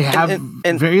I have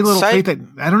very little faith that,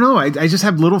 I don't know. I just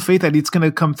have little faith that it's going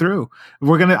to come through.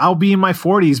 I'll be in my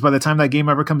 40s by the time that game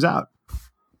ever comes out.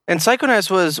 And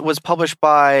Psychonauts was published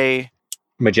by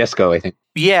Majesco, I think.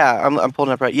 Yeah, I'm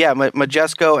pulling up right. Yeah,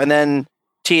 Majesco, and then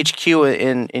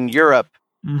THQ in Europe.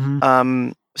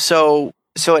 Mm-hmm. So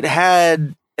it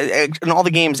had, and all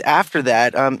the games after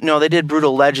that. No, they did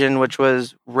Brutal Legend, which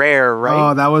was Rare,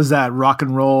 right? Oh, that was that rock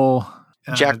and roll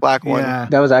Jack Black one. Yeah.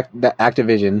 That was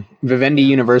Activision. Vivendi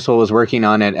Universal was working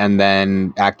on it, and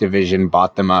then Activision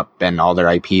bought them up and all their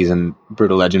IPs, and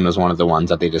Brutal Legend was one of the ones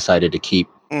that they decided to keep.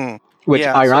 Which,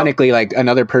 ironically, like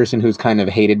another person who's kind of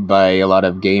hated by a lot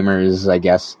of gamers, I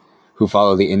guess, who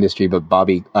follow the industry, but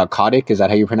Bobby Kotick, is that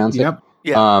how you pronounce it? Yep.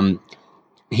 Yeah.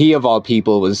 He, of all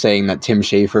people, was saying that Tim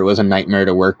Schafer was a nightmare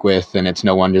to work with, and it's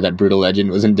no wonder that Brutal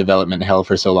Legend was in development hell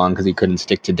for so long, because he couldn't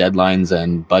stick to deadlines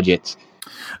and budgets.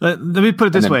 Let me put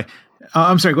it this way.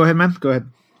 I'm sorry, go ahead, man. Go ahead.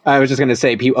 I was just going to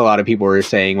say, a lot of people were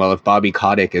saying, well, if Bobby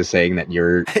Kotick is saying that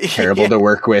you're terrible to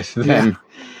work with, then...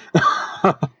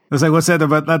 It's like, what's that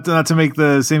about? Not to make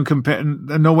the same compare.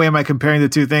 No way am I comparing the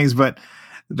 2 things, but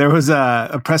there was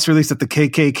a press release that the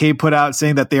KKK put out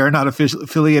saying that they are not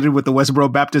affiliated with the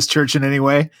Westboro Baptist Church in any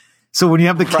way. So when you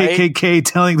have the Right? KKK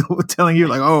telling you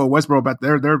like, oh, Westboro,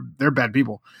 they're bad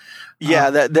people.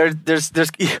 Yeah, there's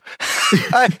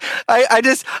I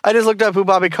just looked up who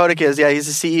Bobby Kotick is. Yeah, he's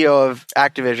the CEO of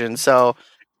Activision. So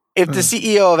if the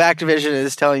CEO of Activision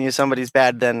is telling you somebody's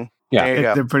bad, then there you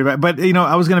go. They're pretty bad. But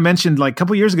I was going to mention like a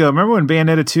couple years ago. Remember when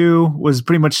Bayonetta 2 was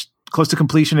pretty much close to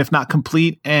completion, if not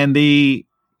complete, and they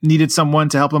needed someone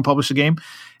to help them publish the game,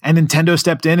 and Nintendo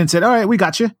stepped in and said, "All right, we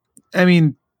got you." I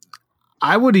mean,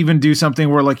 I would even do something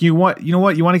where like you want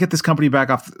to get this company back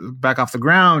off the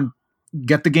ground.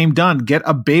 Get the game done, get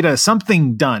a beta,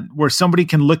 something done where somebody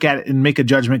can look at it and make a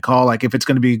judgment call, like if it's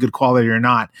going to be good quality or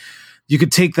not. You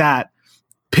could take that,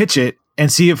 pitch it,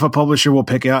 and see if a publisher will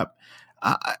pick it up.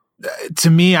 To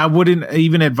me, I wouldn't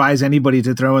even advise anybody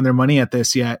to throw in their money at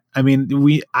this yet. I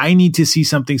mean, I need to see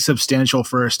something substantial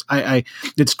first.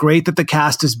 It's great that the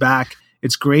cast is back.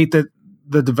 It's great that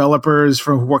the developers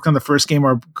who worked on the first game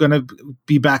are going to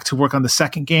be back to work on the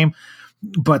second game.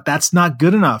 But that's not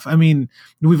good enough. I mean,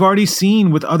 we've already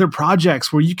seen with other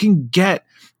projects where you can get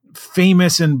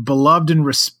famous and beloved and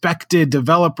respected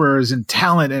developers and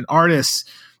talent and artists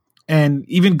and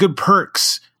even good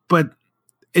perks, but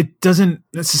it doesn't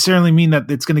necessarily mean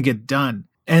that it's going to get done.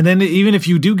 And then even if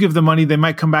you do give the money, they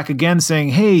might come back again saying,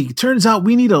 "Hey, turns out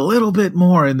we need a little bit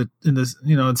more in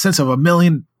the sense of $1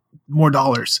 million more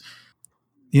dollars."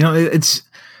 It's.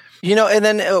 And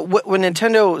then when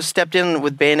Nintendo stepped in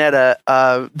with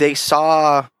Bayonetta, they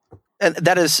saw, and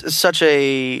that is such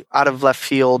a out of left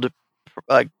field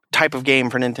type of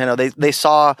game for Nintendo. They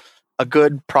saw a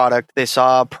good product, they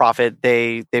saw profit,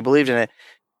 they believed in it.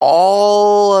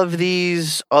 All of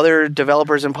these other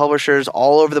developers and publishers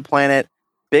all over the planet,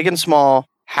 big and small,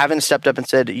 haven't stepped up and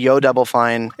said, "Yo, Double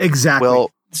Fine." Exactly.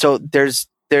 Well, so there's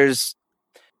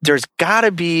got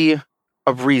to be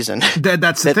a reason.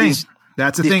 That's the thing.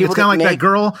 That's the thing. It's kind of like that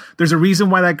girl. There's a reason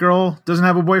why that girl doesn't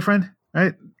have a boyfriend,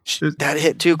 right? That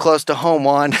hit too close to home,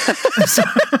 Juan.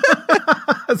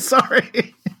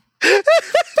 Sorry.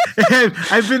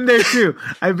 I've been there too.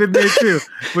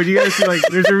 But you guys like,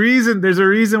 there's a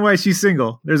reason why she's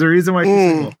single. There's a reason why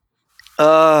she's single.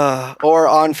 Or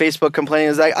on Facebook complaining,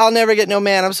 is like, "I'll never get no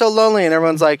man. I'm so lonely." And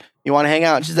everyone's like, "You want to hang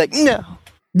out?" And she's like, "No.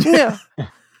 No."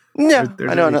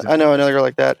 I know another girl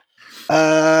like that.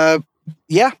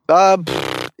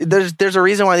 There's a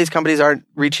reason why these companies aren't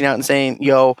reaching out and saying,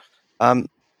 "Yo,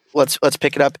 let's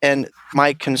pick it up." And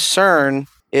my concern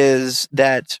is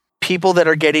that people that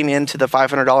are getting into the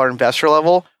 $500 investor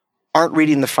level aren't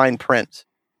reading the fine print.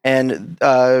 And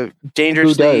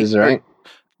dangerously, who does, right?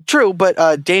 True,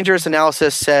 but Dangerous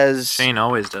Analysis says Shane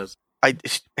always does.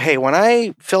 When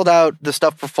I filled out the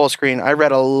stuff for full screen, I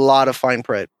read a lot of fine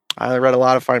print.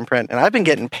 And I've been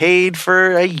getting paid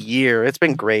for a year. It's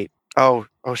been great. Oh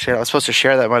shit! I was supposed to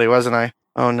share that money, wasn't I?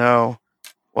 Oh no!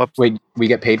 Whoops. Wait, we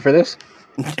get paid for this?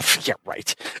 Yeah,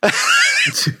 right.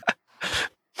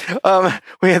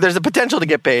 There's a potential to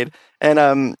get paid,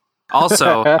 and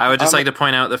also, I would just like to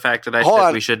point out the fact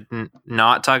that we should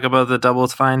not talk about the Double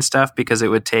Fine stuff because it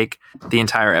would take the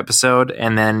entire episode,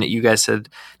 and then you guys said,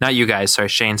 not you guys, sorry,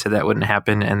 Shane said that wouldn't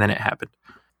happen, and then it happened.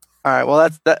 All right, well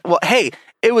that's that. Well, hey,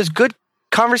 it was good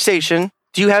conversation.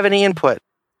 Do you have any input?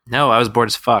 No, I was bored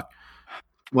as fuck.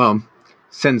 Well,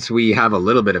 since we have a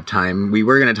little bit of time, we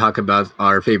were going to talk about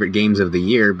our favorite games of the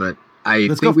year, but I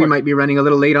think we might be running a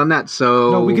little late on that.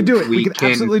 So no, we can do it. We can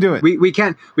absolutely do it. We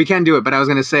can do it. But I was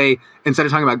going to say, instead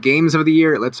of talking about games of the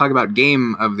year, let's talk about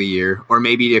game of the year. Or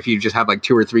maybe if you just have like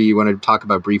 2 or 3 you want to talk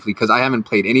about briefly, because I haven't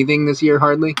played anything this year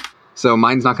hardly. So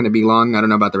mine's not going to be long. I don't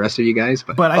know about the rest of you guys,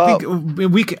 but I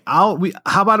think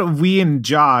how about if we and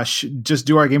Josh just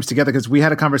do our games together? Because we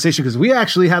had a conversation because we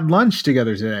actually had lunch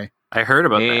together today. I heard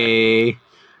about that.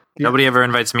 Nobody ever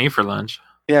invites me for lunch.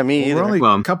 Yeah, me either. We're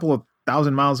only a couple of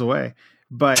 1,000 miles away,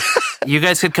 but you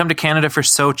guys could come to Canada for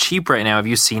so cheap right now. Have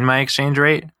you seen my exchange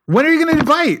rate? When are you going to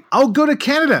invite? I'll go to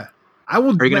Canada. I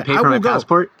will. Are you going to pay for my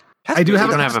passport? I do have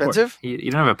a passport.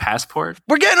 You don't have a passport?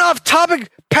 We're getting off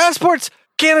topic. Passports,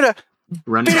 Canada.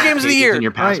 Video games of the year. In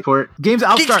your passport. Right. Games.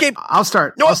 I'll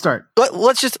start. No, I'll start.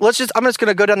 Let's just. I'm just going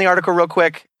to go down the article real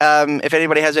quick. If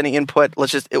anybody has any input,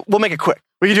 we'll make it quick.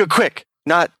 We can do it quick.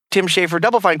 Not Tim Schafer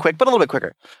Double Fine quick, but a little bit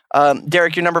quicker.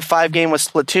 Derek, your number 5 game was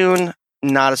Splatoon.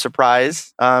 Not a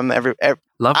surprise. Love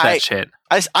that shit.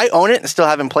 I own it and still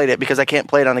haven't played it because I can't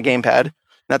play it on the gamepad.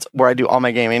 That's where I do all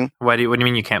my gaming. What do you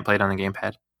mean you can't play it on the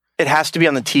gamepad? It has to be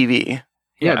on the TV.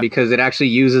 Yeah, because it actually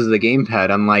uses the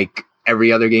gamepad, unlike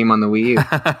every other game on the Wii U,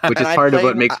 which is part of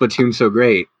what makes Splatoon so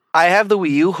great. I have the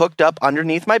Wii U hooked up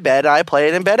underneath my bed. I play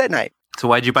it in bed at night. So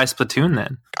why'd you buy Splatoon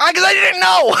then? Because I didn't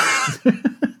know.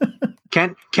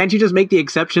 Can't you just make the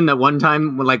exception that one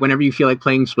time, like whenever you feel like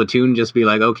playing Splatoon, just be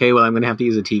like, okay, well, I'm going to have to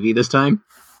use a TV this time?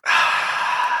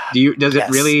 Does it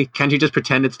really? Can't you just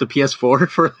pretend it's the PS4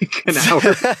 for like an hour?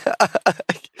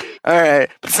 All right,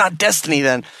 but it's not Destiny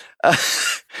then.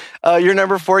 Your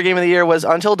number 4 game of the year was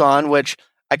Until Dawn, which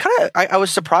I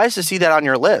was surprised to see that on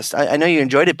your list. I know you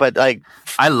enjoyed it, but like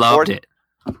I loved it.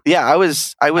 Yeah,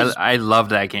 I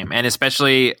loved that game, and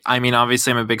especially, I mean,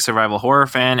 obviously, I'm a big survival horror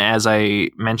fan, as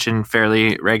I mention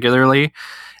fairly regularly,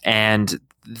 and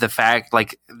the fact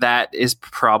like that is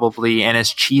probably, and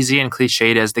as cheesy and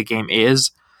cliched as the game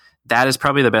is, that is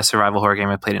probably the best survival horror game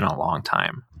I've played in a long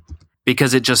time,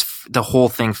 because it just, the whole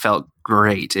thing felt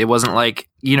great. It wasn't like,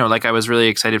 like I was really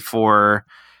excited for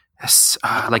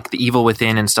like The Evil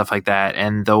Within and stuff like that,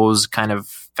 and those kind of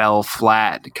fell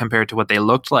flat compared to what they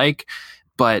looked like.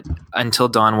 But Until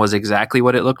Dawn was exactly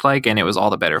what it looked like, and it was all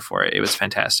the better for it. It was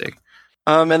fantastic.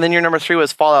 And then your number 3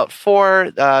 was Fallout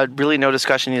 4. Really no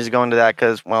discussion needs to go into that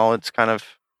because, well, it's kind of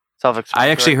self-explanatory.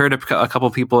 I actually heard a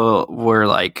couple people were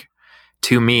like,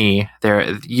 to me,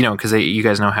 they're, because you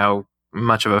guys know how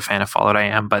much of a fan of Fallout I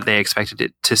am, but they expected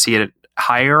it to see it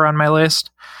higher on my list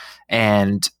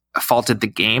and faulted the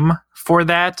game for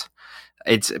that.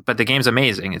 But the game's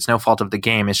amazing. It's no fault of the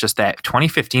game. It's just that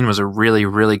 2015 was a really,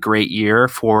 really great year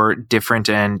for different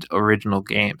and original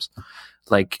games.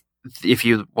 Like,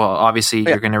 obviously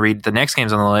you're going to read the next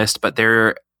games on the list, but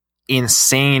they're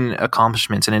insane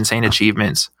accomplishments and insane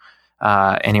achievements.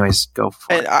 Anyways, go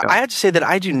for it. I have to say that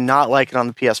I do not like it on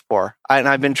the PS4.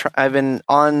 I've been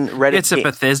on Reddit. It's a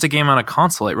Bethesda game on a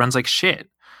console. It runs like shit.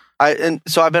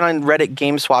 So I've been on Reddit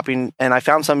game swapping, and I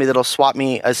found somebody that'll swap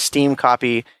me a Steam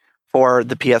copy for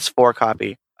the PS4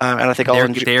 copy, and I think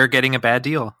they're getting a bad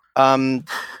deal.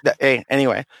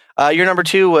 Anyway, your number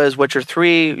 2 was Witcher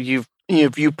 3.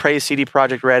 You praised CD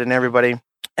Projekt Red and everybody,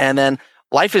 and then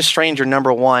Life is Strange, your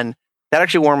number 1. That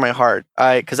actually warmed my heart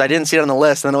because I didn't see it on the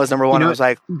list, and then it was number 1. I was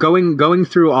like, going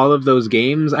through all of those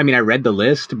games. I mean, I read the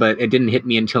list, but it didn't hit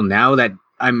me until now that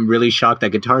I'm really shocked that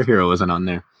Guitar Hero wasn't on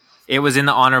there. It was in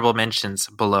the honorable mentions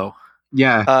below.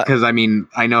 Yeah, because I mean,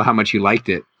 I know how much you liked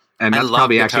it. And that's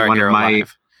probably actually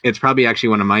it's probably actually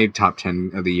one of my top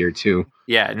 10 of the year too.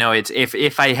 Yeah, no, it's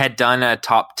if I had done a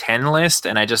top 10 list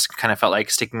and I just kind of felt like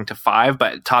sticking to 5,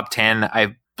 but top 10,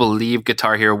 I believe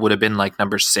Guitar Hero would have been like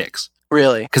number 6.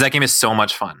 Really? Because that game is so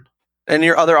much fun. And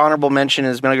your other honorable mention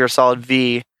is Metal Gear Solid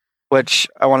V, which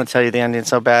I want to tell you the ending's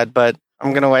so bad, but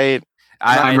I'm gonna wait.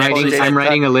 I'm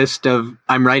writing a list of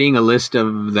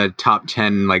the top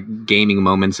 10 like gaming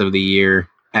moments of the year.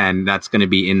 And that's going to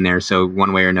be in there. So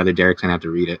one way or another, Derek's going to have to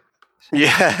read it.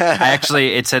 Yeah.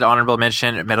 It said honorable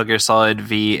mention, Metal Gear Solid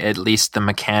V, at least the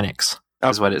mechanics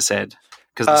is what it said.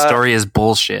 Because the story is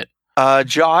bullshit.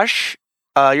 Josh,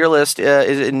 your list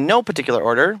is in no particular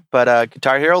order, but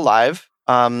Guitar Hero Live.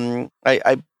 I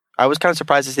was kind of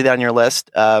surprised to see that on your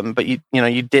list. But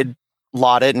you did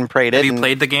laud it and praise it. Have you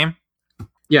played the game?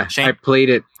 Yeah, Shane? I played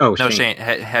it. Oh, no, Shane,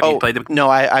 have you played the game? No,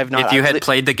 I've not. If you had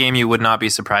played the game, you would not be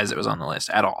surprised it was on the list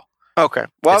at all. Okay.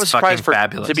 Well, I was surprised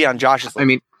to be on Josh's list. I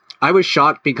mean, I was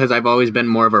shocked because I've always been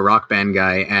more of a Rock Band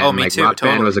guy. And me too, Rock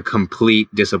Band was a complete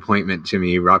disappointment to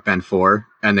me, Rock Band 4.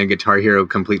 And then Guitar Hero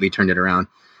completely turned it around.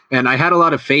 And I had a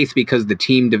lot of faith because the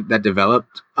team that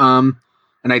developed, and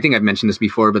I think I've mentioned this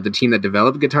before, but the team that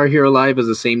developed Guitar Hero Live is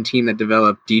the same team that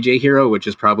developed DJ Hero, which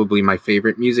is probably my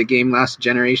favorite music game last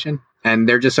generation. And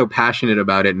they're just so passionate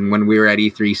about it. And when we were at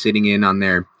E3 sitting in on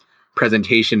their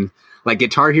presentation, like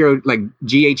Guitar Hero, like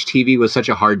GHTV was such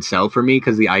a hard sell for me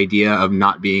because the idea of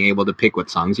not being able to pick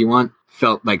what songs you want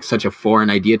felt like such a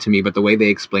foreign idea to me. But the way they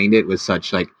explained it with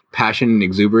such like passion and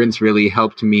exuberance really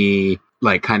helped me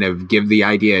like kind of give the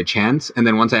idea a chance. And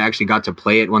then once I actually got to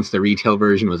play it, once the retail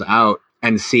version was out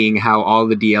and seeing how all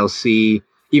the DLC,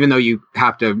 even though you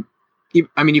have to,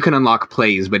 I mean, you can unlock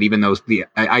plays, but even though the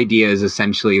idea is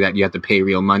essentially that you have to pay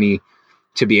real money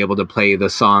to be able to play the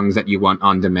songs that you want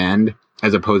on demand,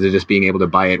 as opposed to just being able to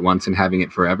buy it once and having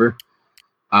it forever.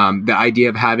 The idea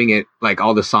of having it, like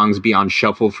all the songs be on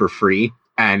shuffle for free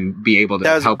and be able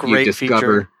to help you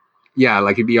discover. Feature. Yeah,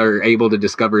 like you'd be able to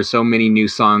discover so many new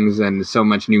songs and so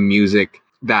much new music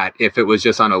that if it was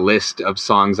just on a list of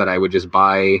songs that I would just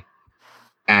buy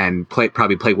and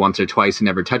probably play once or twice and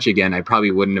never touch again, I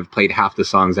probably wouldn't have played half the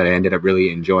songs that I ended up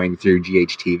really enjoying through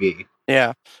GHTV.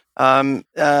 Yeah.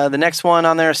 The next one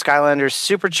on there, Skylanders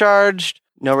Supercharged.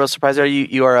 No real surprise there.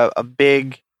 You are a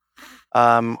big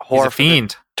horror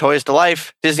fiend. Toys to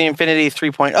Life, Disney Infinity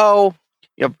 3.0.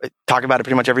 Talk about it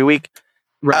pretty much every week.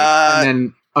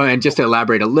 Right. And just to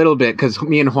elaborate a little bit, because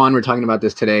me and Juan were talking about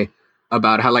this today,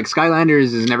 about how like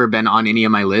Skylanders has never been on any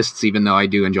of my lists, even though I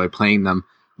do enjoy playing them.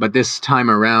 But this time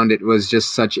around, it was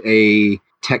just such a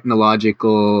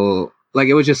technological, like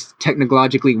it was just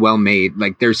technologically well made.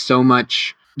 Like there's so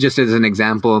much, just as an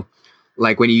example,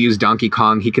 like when you use Donkey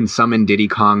Kong, he can summon Diddy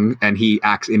Kong and he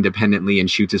acts independently and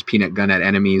shoots his peanut gun at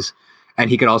enemies. And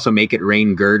he could also make it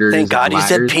rain girders. Thank God you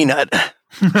said peanut.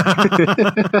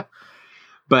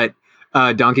 But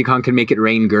Donkey Kong can make it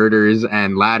rain girders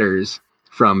and ladders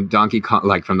from Donkey Kong,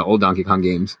 like from the old Donkey Kong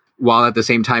games. While at the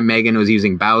same time, Megan was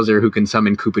using Bowser, who can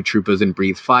summon Koopa Troopas and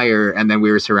breathe fire. And then we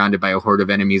were surrounded by a horde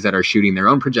of enemies that are shooting their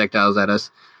own projectiles at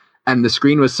us. And the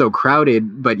screen was so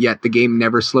crowded, but yet the game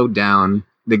never slowed down.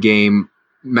 The game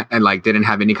and like didn't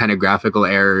have any kind of graphical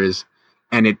errors.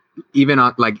 And it even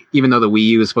though the Wii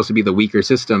U is supposed to be the weaker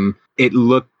system, it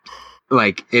looked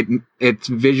like it's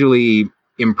visually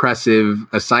impressive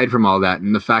aside from all that.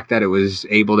 And the fact that it was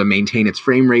able to maintain its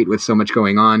frame rate with so much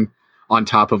going on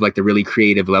top of like the really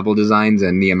creative level designs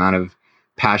and the amount of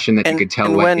passion that you could tell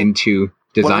went into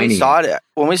designing.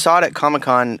 When we saw it at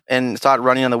Comic-Con and saw it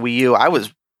running on the Wii U, I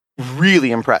was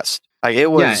really impressed. Like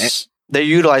it was, they're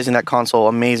utilizing that console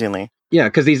amazingly. Yeah,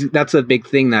 because that's a big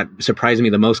thing that surprised me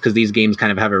the most, because these games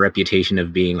kind of have a reputation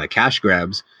of being like cash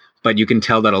grabs, but you can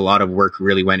tell that a lot of work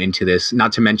really went into this,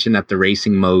 not to mention that the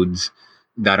racing modes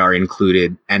that are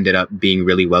included ended up being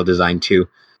really well designed too.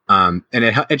 And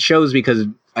it shows because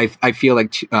I feel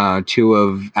like two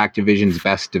of Activision's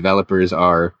best developers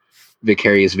are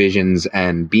Vicarious Visions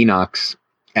and Beenox,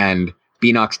 and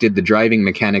Beenox did the driving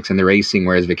mechanics and the racing,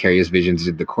 whereas Vicarious Visions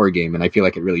did the core game, and I feel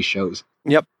like it really shows.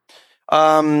 Yep.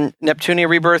 Neptunia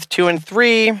Rebirth 2 and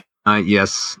 3.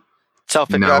 Yes.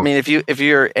 I mean, if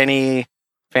you're any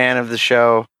fan of the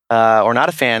show, or not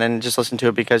a fan and just listen to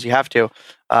it because you have to,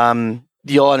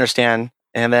 you'll understand.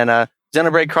 And then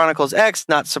Xenoblade Chronicles X,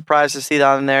 not surprised to see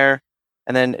that on there.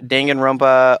 And then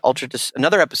Danganronpa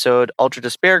another episode, Ultra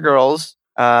Despair Girls.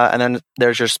 And then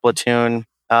there's your Splatoon.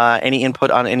 Any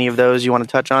input on any of those you want to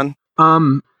touch on?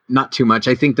 Not too much.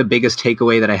 I think the biggest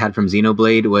takeaway that I had from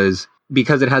Xenoblade was,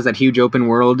 because it has that huge open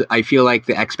world, I feel like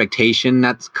the expectation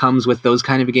that comes with those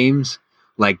kind of games,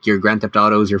 like your Grand Theft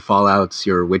Autos, your Fallouts,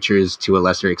 your Witchers to a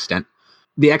lesser extent,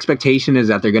 the expectation is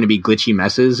that they're going to be glitchy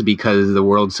messes because the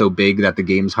world's so big that the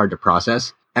game's hard to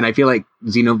process. And I feel like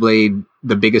Xenoblade,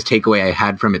 the biggest takeaway I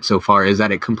had from it so far is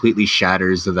that it completely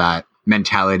shatters that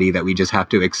mentality that we just have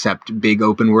to accept big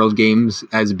open world games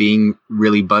as being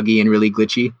really buggy and really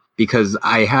glitchy, because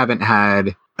I haven't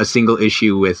had a single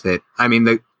issue with it. I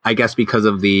mean, I guess because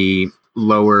of the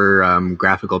lower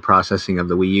graphical processing of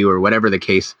the Wii U or whatever the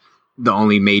case, the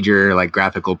only major like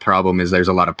graphical problem is there's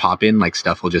a lot of pop-in, like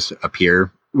stuff will just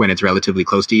appear when it's relatively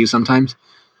close to you sometimes.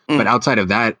 But outside of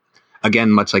that,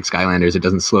 again, much like Skylanders, it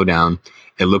doesn't slow down.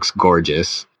 It looks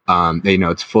gorgeous.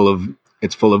 It's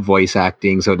full of voice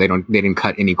acting, so they didn't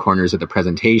cut any corners of the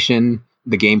presentation.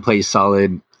 The gameplay is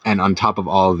solid, and on top of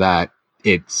all of that,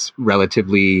 it's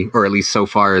relatively, or at least so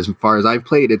far as I've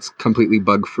played, it's completely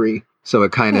bug-free. So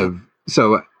it kind of,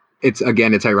 it's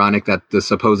ironic that the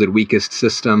supposed weakest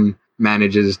system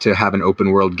manages to have an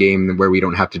open world game where we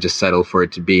don't have to just settle for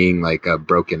it to being like a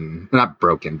not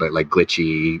broken, but like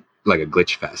glitchy, like a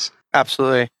glitch fest.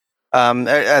 Absolutely.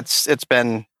 It's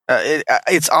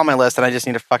on my list and I just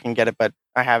need to fucking get it, but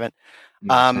I haven't.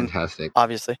 Fantastic.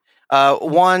 Obviously.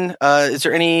 Is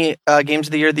there any games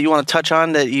of the year that you want to touch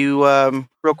on that you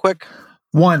real quick?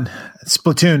 One,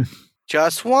 Splatoon.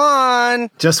 Just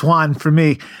one for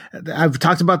me. I've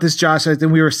talked about this, Josh. I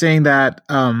think we were saying that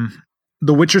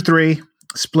The Witcher 3,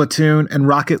 Splatoon, and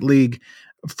Rocket League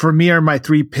for me are my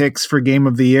three picks for game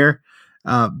of the year.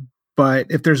 But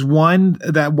if there's one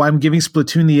that why I'm giving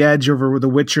Splatoon the edge over The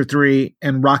Witcher 3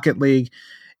 and Rocket League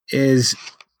is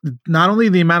not only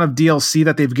the amount of DLC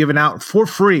that they've given out for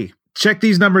free. Check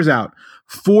these numbers out.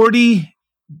 40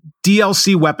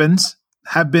 DLC weapons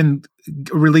have been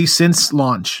released since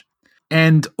launch,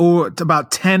 and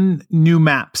about 10 new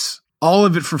maps, all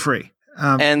of it for free.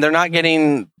 And they're not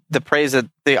getting the praise that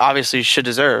they obviously should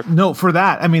deserve. No, for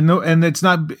that. I mean, no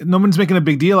one's making a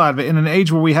big deal out of it in an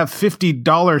age where we have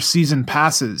 $50 season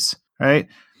passes, right?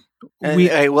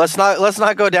 Hey, let's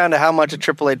not go down to how much a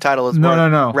AAA title is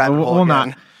worth. No. We'll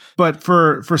not. But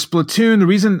for Splatoon, the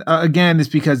reason, again, is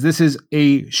because this is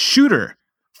a shooter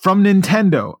from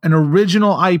Nintendo, an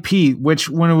original IP, which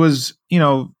when it was,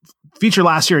 featured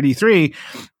last year at E3,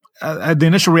 the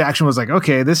initial reaction was like,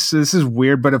 okay, this is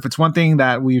weird. But if it's one thing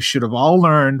that we should have all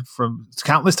learned from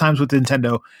countless times with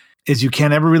Nintendo, is you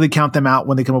can't ever really count them out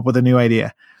when they come up with a new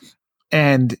idea.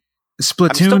 And Splatoon,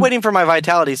 I'm still waiting for my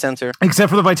vitality sensor. Except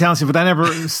for the vitality, but that never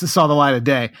saw the light of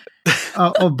day.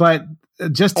 But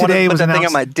just today was announced. Thing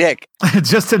on my dick.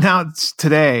 Just announced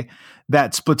today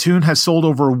that Splatoon has sold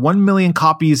over 1 million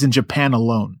copies in Japan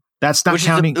alone. That's not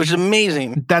counting. Which is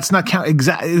amazing. That's not count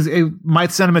exactly. My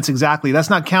sentiments exactly. That's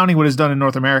not counting what is done in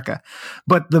North America.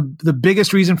 But the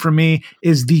biggest reason for me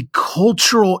is the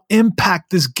cultural impact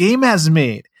this game has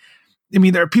made. I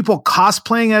mean, there are people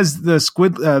cosplaying as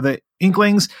the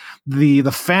Inklings,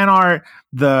 the fan art,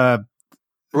 the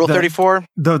Rule 34,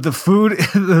 the food,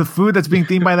 the food that's being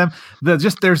themed by them. There's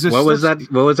this. What was that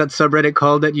subreddit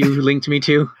called that you linked me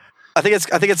to? I think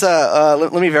it's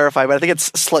let me verify, but I think it's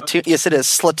Splatoon. Yes, it is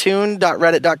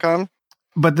Splatoon.reddit.com.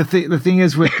 But the thing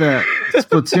is with the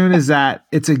Splatoon is that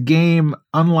it's a game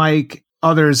unlike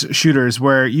others shooters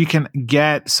where you can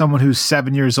get someone who's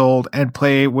 7 years old and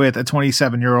play with a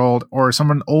 27-year-old or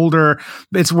someone older.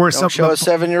 It's worth Don't show a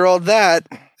 7-year-old that.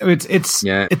 It's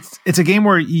a game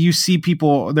where you see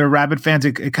people, they're rabid fans.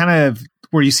 It kind of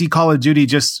where you see Call of Duty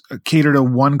just cater to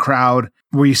one crowd,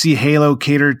 where you see Halo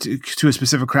cater to a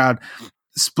specific crowd.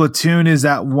 Splatoon is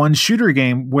that one shooter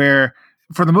game where,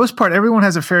 for the most part, everyone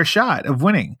has a fair shot of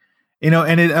winning,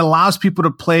 and it allows people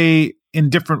to play in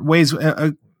different ways.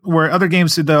 Where other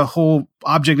games, the whole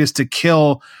object is to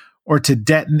kill or to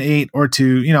detonate or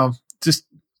to just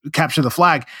capture the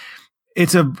flag.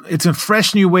 It's a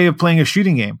fresh new way of playing a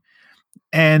shooting game,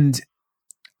 and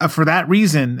for that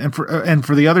reason, and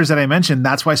for the others that I mentioned,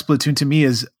 that's why Splatoon to me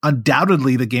is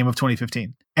undoubtedly the game of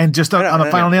 2015. And just on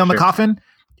a final nail in the coffin,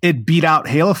 it beat out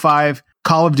Halo 5,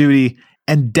 Call of Duty,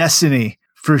 and Destiny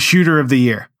for Shooter of the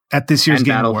Year at this year's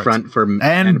Game Awards.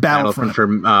 And Battlefront for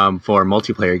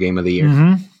multiplayer Game of the Year.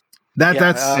 Mm-hmm.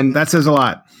 That says a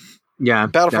lot. Yeah,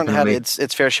 Battlefront definitely had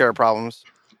its fair share of problems.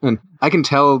 And I can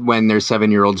tell when there's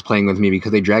 7-year-olds playing with me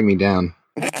because they drag me down.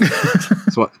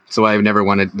 That's why I've never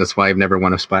won a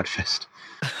Splatfest.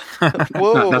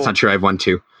 Whoa. That's not true. I've won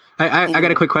 2. I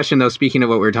got a quick question though. Speaking of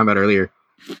what we were talking about earlier,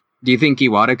 do you think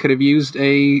Iwata could have used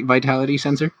a vitality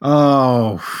sensor?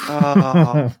 Oh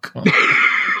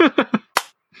God.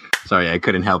 Sorry, I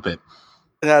couldn't help it.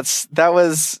 That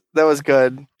was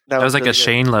good. That was like really a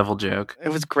Shane level joke. It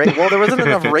was great. Well, there wasn't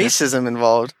enough racism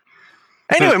involved.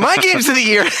 Anyway, my games of the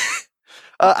year.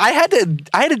 I had to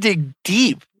dig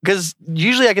deep because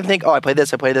usually I can think, I play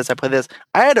this. I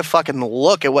had to fucking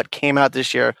look at what came out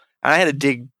this year, and I had to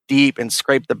dig deep and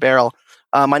scrape the barrel.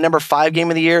 My number 5 game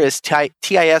of the year is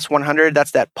TIS 100.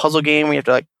 That's that puzzle game where you have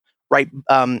to write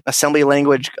assembly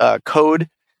language code.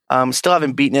 Still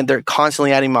haven't beaten it. They're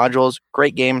constantly adding modules.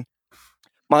 Great game.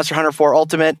 Monster Hunter 4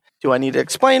 Ultimate. Do I need to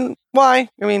explain why?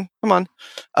 I mean, come on.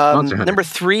 Number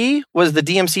 3 was the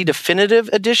DMC Definitive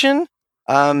Edition.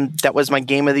 That was my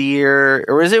game of the year.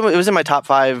 Or it was in my top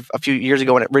 5 a few years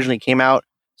ago when it originally came out.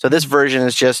 So this version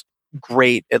is just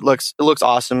great. It looks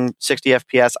awesome. 60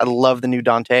 FPS. I love the new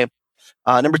Dante.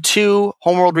 Number 2,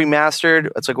 Homeworld Remastered.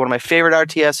 It's like one of my favorite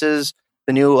RTSs.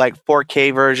 The new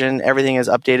 4K version. Everything is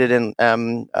updated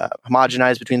and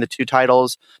homogenized between the 2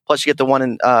 titles. Plus, you get the one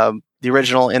in the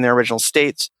original in their original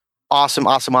states. Awesome.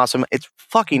 It's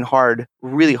fucking hard,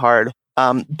 really hard.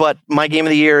 But my game of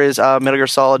the year is Metal Gear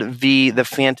Solid V: The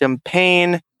Phantom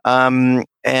Pain. I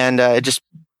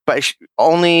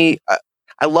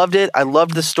loved it. I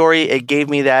loved the story. It gave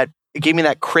me that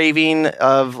craving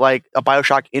of like a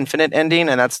BioShock Infinite ending,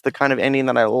 and that's the kind of ending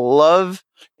that I love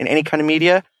in any kind of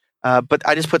media. But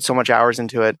I just put so much hours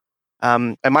into it.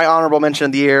 And my honorable mention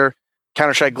of the year,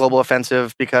 Counter-Strike Global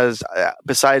Offensive, because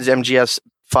besides MGS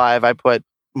 5, I put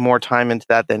more time into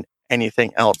that than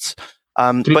anything else.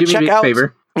 Can you do me a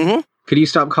favor? Mm-hmm. Could you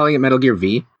stop calling it Metal Gear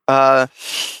V? Have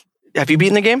you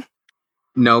beaten the game?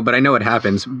 No, but I know what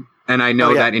happens. And I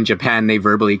know that in Japan, they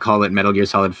verbally call it Metal Gear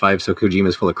Solid 5, so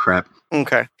Kojima's full of crap.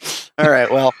 Okay. All right,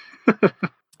 well.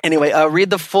 Anyway, read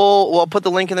the full... We'll put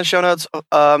the link in the show notes.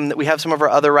 We have some of our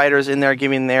other writers in there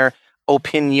giving their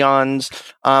opinions.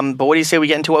 But what do you say we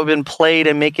get into what we've been played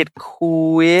and make it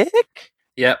quick?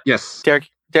 Yep. Yes. Derek,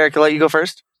 I'll let you go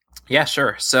first. Yeah,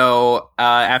 sure. So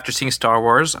after seeing Star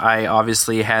Wars, I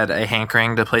obviously had a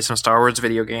hankering to play some Star Wars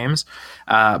video games.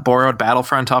 Borrowed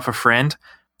Battlefront off a friend.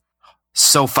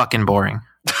 So fucking boring.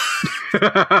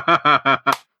 I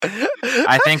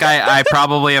think I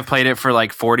probably have played it for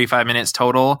like 45 minutes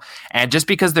total. And just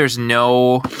because there's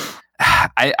no...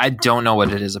 I don't know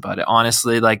what it is about it.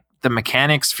 Honestly, like the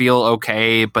mechanics feel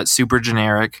okay, but super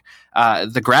generic.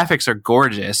 The graphics are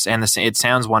gorgeous and it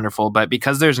sounds wonderful, but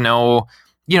because there's no...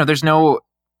 when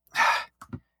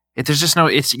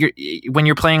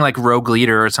you're playing like Rogue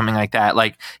Leader or something like that,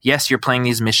 like, yes, you're playing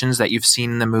these missions that you've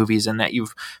seen in the movies and that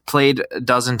you've played a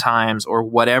dozen times or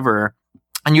whatever,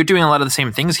 and you're doing a lot of the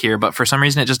same things here, but for some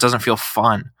reason it just doesn't feel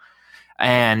fun.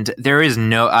 And there is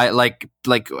no, I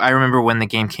remember when the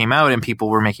game came out and people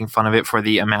were making fun of it for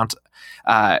the amount,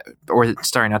 not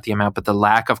the amount, but the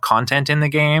lack of content in the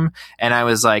game. And I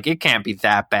was like, it can't be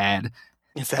that bad.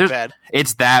 It's that bad.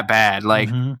 It's that bad. Like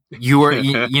you were,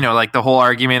 like the whole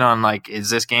argument on like,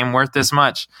 is this game worth this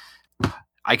much?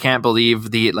 I can't believe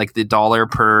the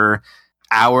 $1 per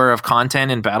hour of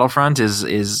content in Battlefront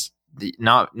is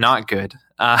not good.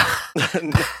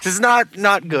 This is not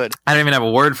good. I don't even have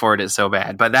a word for it. It's so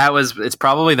bad. But it's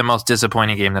probably the most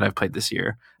disappointing game that I've played this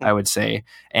year, I would say.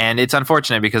 And it's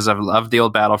unfortunate because I love the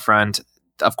old Battlefront.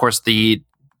 Of course, the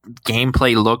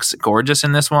gameplay looks gorgeous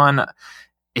in this one.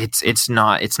 It's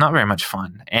not very much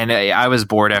fun. And I was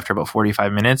bored after about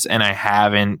 45 minutes, and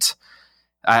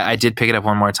I did pick it up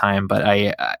one more time, but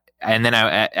and then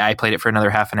I played it for another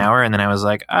half an hour, and then I was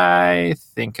like, I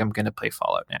think I'm going to play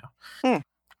Fallout now.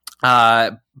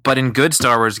 But in good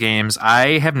Star Wars games,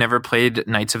 I have never played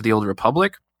Knights of the Old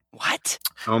Republic. What?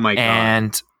 Oh my god!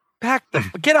 And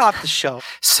get off the show.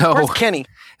 So where's Kenny?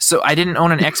 So I didn't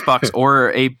own an Xbox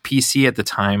or a PC at the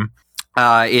time.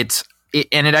 It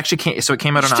actually came. So it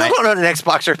came out on. You still don't own an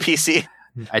Xbox or a PC.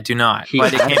 I do not.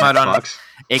 But it came out on.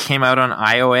 It came out on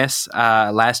iOS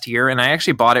last year, and I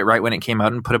actually bought it right when it came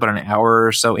out and put about an hour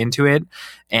or so into it,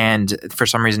 and for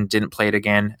some reason didn't play it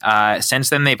again. Since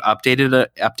then, they've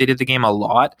updated the game a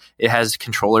lot. It has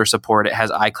controller support. It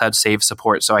has iCloud save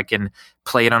support, so I can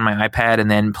play it on my iPad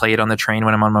and then play it on the train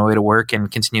when I'm on my way to work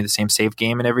and continue the same save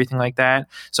game and everything like that.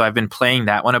 So I've been playing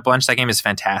that one a bunch. That game is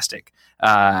fantastic.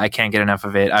 I can't get enough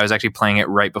of it. I was actually playing it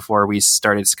right before we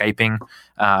started Skyping,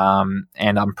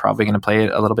 and I'm probably going to play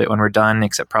it a little bit when we're done,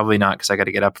 except probably not because I got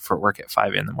to get up for work at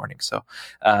 5 a.m. So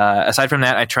aside from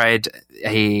that, I tried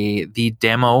the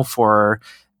demo for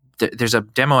there's a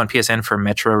demo on PSN for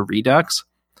Metro Redux.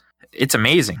 It's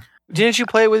amazing. Didn't you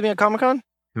play it with me at Comic-Con?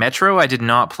 Metro, I did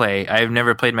not play. I've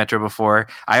never played Metro before.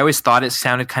 I always thought it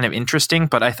sounded kind of interesting,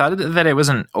 but I thought that it was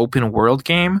an open world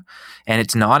game, and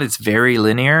it's not. It's very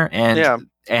linear, and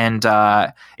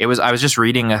it was. I was just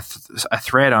reading a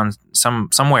thread on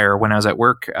somewhere when I was at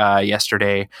work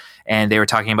yesterday, and they were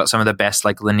talking about some of the best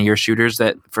like linear shooters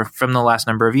that from the last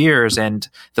number of years, and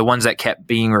the ones that kept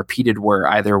being repeated were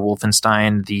either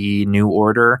Wolfenstein: The New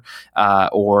Order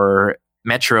or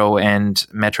Metro and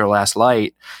Metro Last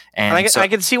Light. And I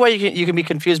can see why you can be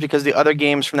confused because the other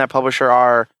games from that publisher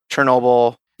are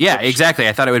Chernobyl. Yeah, exactly.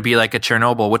 I thought it would be like a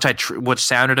Chernobyl, which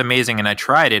sounded amazing, and I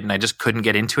tried it, and I just couldn't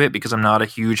get into it because I'm not a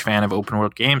huge fan of open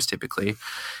world games typically.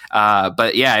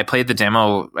 But yeah, I played the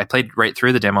demo. I played right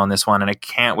through the demo on this one, and I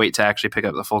can't wait to actually pick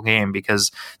up the full game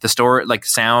because the story, like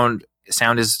sound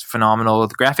is phenomenal.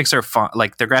 The graphics are fun.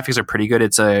 Like the graphics are pretty good.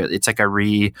 It's like a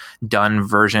redone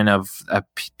version of a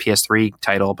PS3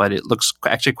 title, but it looks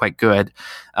actually quite good.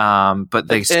 But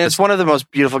it's one of the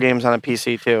most beautiful games on a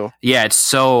PC too. Yeah, it's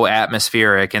so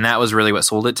atmospheric, and that was really what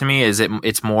sold it to me.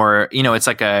 It's more, it's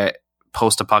like a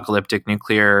post-apocalyptic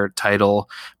nuclear title,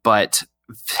 but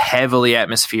heavily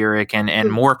atmospheric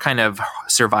and more kind of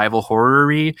survival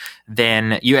horror-y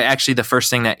than you actually. The first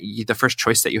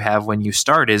choice that you have when you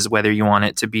start is whether you want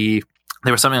it to be.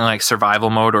 There was something like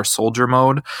survival mode or soldier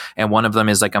mode, and one of them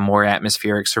is like a more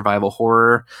atmospheric survival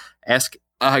horror-esque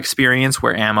experience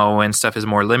where ammo and stuff is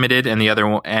more limited, and the other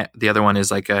one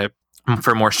is like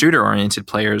for more shooter-oriented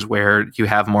players where you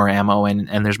have more ammo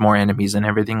and there's more enemies and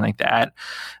everything like that,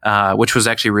 which was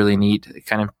actually really neat.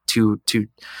 Kind of two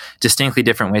distinctly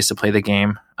different ways to play the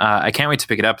game. I can't wait to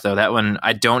pick it up, though. That one,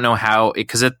 I don't know how,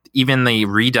 because even the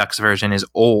Redux version is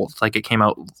old. Like, it came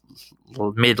out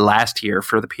mid last year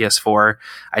for the PS4.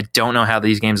 I don't know how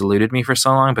these games eluded me for so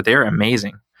long, but they're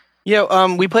amazing. Yeah,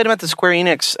 we played them at the Square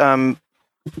Enix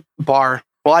bar.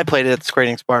 Well, I played it at the Square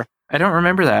Enix bar. I don't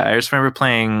remember that. I just remember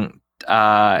playing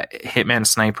Hitman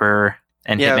Sniper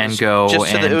and Hitman Go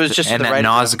and that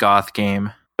Nosgoth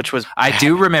game, which was I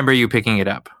do remember you picking it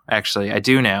up. Actually, I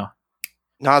do now.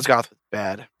 Nosgoth was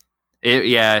bad.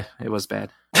 It was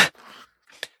bad.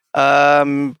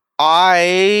 I'm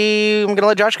gonna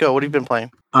let Josh go. What have you been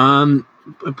playing? I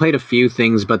played a few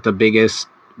things, but the biggest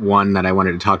one that I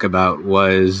wanted to talk about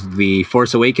was the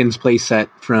Force Awakens playset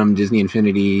from Disney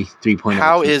Infinity 3.0.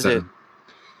 How is it?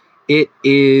 It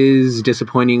is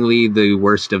disappointingly the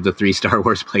worst of the 3 Star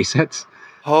Wars playsets.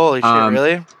 Holy shit,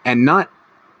 really? And not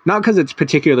because it's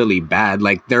particularly bad.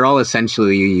 Like, they're all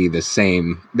essentially the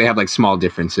same. They have like small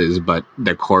differences, but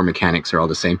their core mechanics are all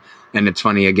the same. And it's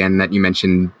funny again that you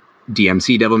mentioned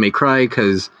DMC Devil May Cry,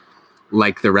 because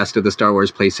like the rest of the Star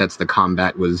Wars playsets, the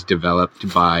combat was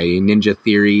developed by Ninja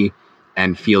Theory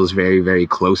and feels very, very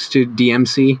close to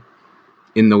DMC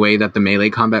in the way that the melee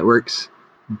combat works.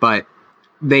 But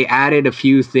they added a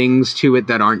few things to it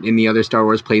that aren't in the other Star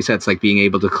Wars playsets, like being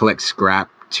able to collect scrap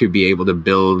to be able to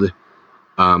build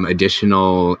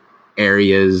additional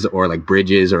areas or like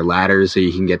bridges or ladders so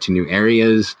you can get to new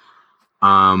areas,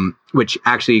 which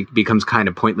actually becomes kind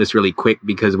of pointless really quick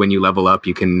because when you level up,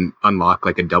 you can unlock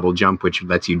like a double jump, which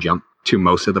lets you jump to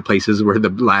most of the places where the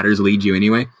ladders lead you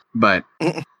anyway. But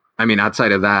I mean,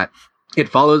 outside of that, it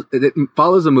follows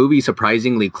the movie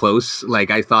surprisingly close.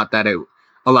 Like I thought that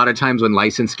a lot of times when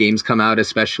licensed games come out,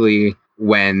 especially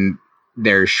when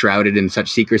they're shrouded in such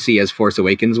secrecy as Force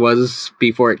Awakens was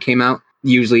before it came out,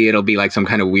 usually it'll be like some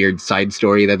kind of weird side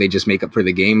story that they just make up for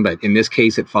the game. But in this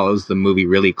case, it follows the movie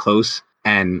really close.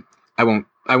 And I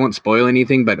won't spoil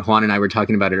anything, but Juan and I were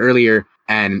talking about it earlier,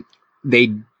 and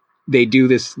they do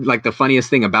this, like the funniest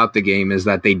thing about the game is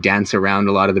that they dance around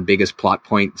a lot of the biggest plot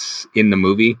points in the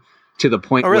movie to the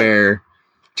point where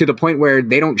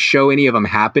they don't show any of them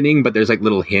happening, but there's like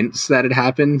little hints that it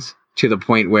happens, to the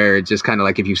point where it's just kind of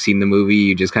like, if you've seen the movie,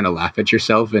 you just kind of laugh at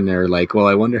yourself and they're like, well,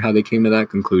 I wonder how they came to that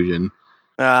conclusion.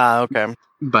 Okay.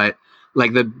 But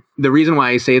like the reason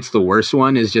why I say it's the worst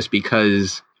one is just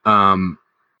because too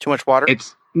much water?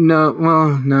 It's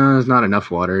not enough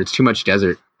water. It's too much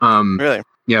desert. Really?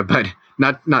 Yeah, but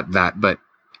not that, but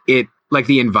it, like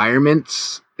the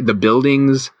environments, the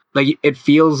buildings, like it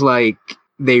feels like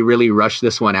they really rushed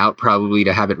this one out probably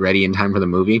to have it ready in time for the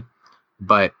movie.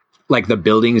 But like the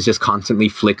buildings just constantly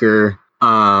flicker.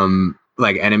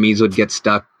 Like enemies would get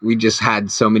stuck. We just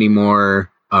had so many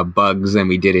more bugs than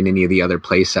we did in any of the other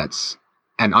play sets.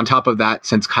 And on top of that,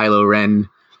 since Kylo Ren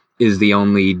is the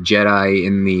only Jedi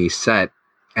in the set,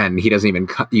 and he doesn't even,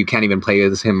 you can't even play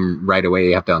as him right away.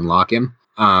 You have to unlock him.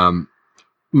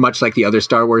 Much like the other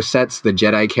Star Wars sets, the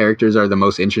Jedi characters are the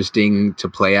most interesting to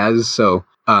play as. So,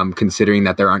 considering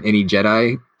that there aren't any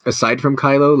Jedi aside from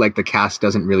Kylo, like the cast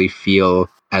doesn't really feel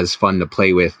as fun to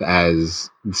play with as,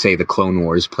 say, the Clone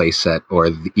Wars playset or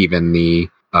even the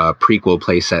prequel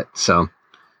playset. So,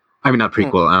 I mean, not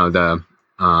prequel, the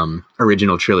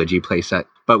original trilogy playset.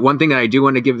 But one thing that I do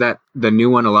want to give the new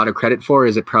one a lot of credit for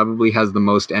is it probably has the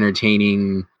most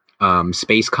entertaining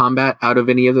space combat out of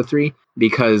any of the three,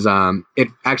 because it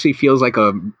actually feels like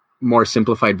a more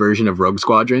simplified version of Rogue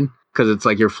Squadron, because it's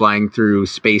like you're flying through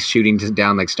space, shooting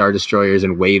down like Star Destroyers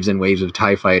and waves of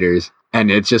TIE fighters.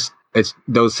 And it's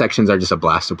those sections are just a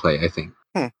blast to play, I think.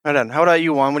 Right on. How about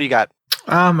you, Juan? What do you got?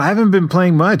 I haven't been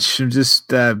playing much. I've just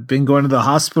been going to the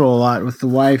hospital a lot with the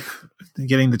wife,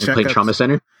 getting the checkups. Play Trauma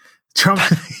Center?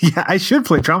 Yeah, I should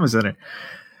play Trauma Center.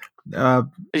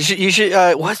 You should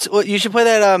you should play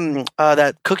that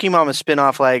that Cookie Mama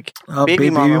spinoff, like Baby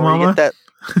Mama. Where you get that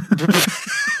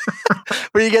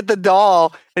where you get the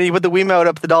doll and you put the Wiimote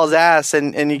up the doll's ass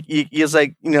and it's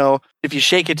like, you know, if you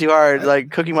shake it too hard,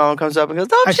 like Cookie Mama comes up and goes,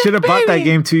 "Oh, I should have bought that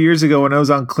game 2 years ago when I was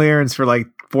on clearance for like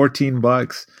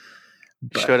 $14.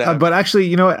 Should have. But actually,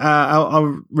 you know what?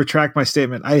 I'll retract my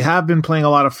statement. I have been playing a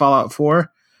lot of Fallout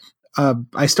 4.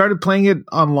 I started playing it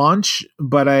on launch,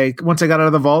 but once I got out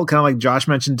of the vault, kind of like Josh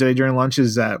mentioned today during lunch,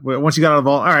 is that once you got out of the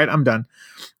vault, all right, I'm done.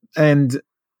 And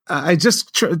I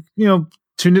just turned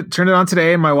it on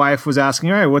today, and my wife was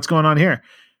asking, all right, what's going on here?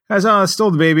 I was,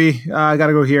 stole the baby. I got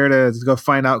to go here to go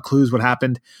find out clues what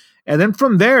happened. And then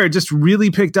from there, it just really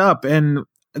picked up. And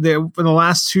in the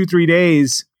last 2-3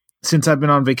 days since I've been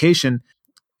on vacation,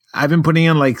 I've been putting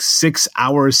in like 6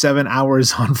 hours, 7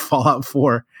 hours on Fallout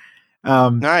 4.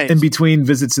 Nice. In between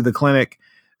visits to the clinic.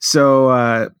 So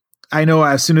I know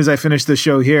as soon as I finish the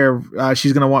show here,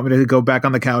 she's going to want me to go back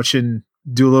on the couch and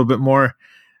do a little bit more.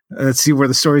 Let's see where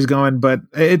the story's going, but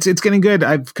it's getting good.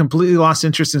 I've completely lost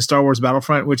interest in Star Wars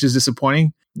Battlefront, which is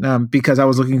disappointing because I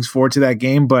was looking forward to that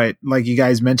game. But like you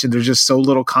guys mentioned, there's just so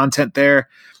little content there.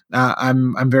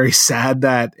 I'm very sad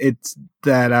that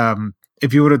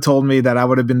if you would have told me that I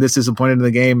would have been this disappointed in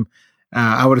the game,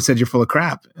 I would have said you're full of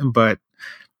crap. But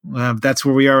that's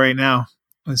where we are right now.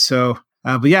 So,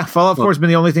 but yeah, Fallout 4 has been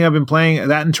the only thing I've been playing.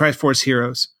 That and Triforce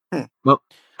Heroes. Well,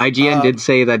 IGN did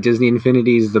say that Disney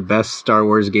Infinity is the best Star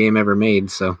Wars game ever made.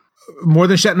 So more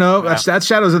than that's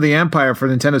Shadows of the Empire for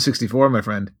Nintendo 64, my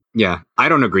friend. Yeah, I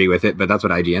don't agree with it, but that's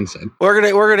what IGN said. We're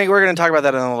gonna talk about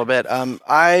that in a little bit.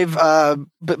 I've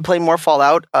played more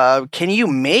Fallout. Can you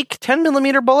make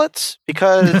 10mm bullets?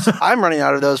 Because I'm running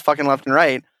out of those fucking left and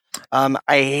right. I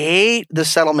hate the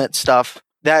settlement stuff.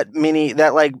 That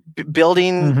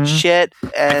building shit.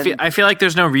 And I feel like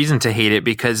there's no reason to hate it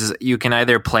because you can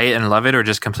either play it and love it or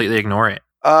just completely ignore it.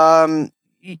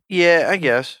 Yeah, I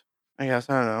guess. I don't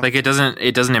know. Like it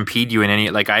doesn't impede you in any,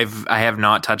 like I have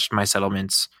not touched my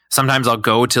settlements. Sometimes I'll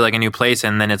go to like a new place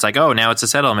and then it's like, oh, now it's a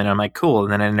settlement. I'm like, cool.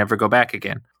 And then I never go back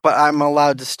again. But I'm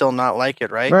allowed to still not like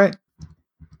it, right? Right.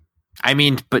 I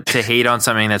mean, but to hate on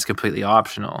something that's completely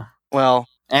optional. Well,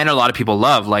 and a lot of people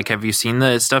love. Like, have you seen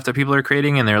the stuff that people are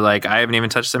creating? And they're like, I haven't even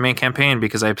touched the main campaign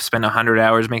because I've spent 100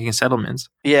 hours making settlements.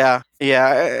 Yeah,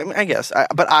 I guess.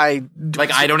 But I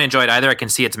don't enjoy it either. I can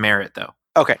see its merit, though.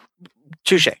 Okay,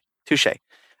 touche.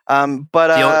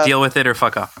 But deal with it or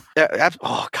fuck off.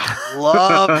 Oh God, I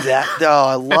love that. Oh,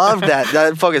 I love that.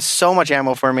 That focused so much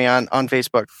ammo for me on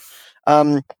Facebook.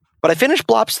 But I finished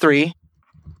Blops 3.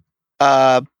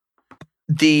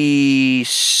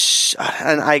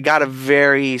 And I got a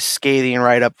very scathing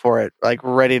write up for it, like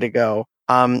ready to go.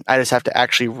 I just have to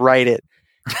actually write it.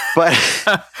 But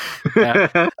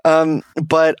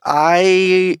but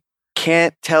I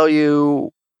can't tell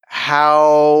you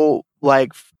how,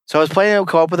 like, so I was playing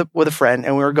co-op with a friend,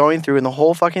 and we were going through, and the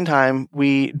whole fucking time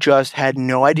we just had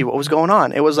no idea what was going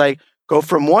on. It was like, go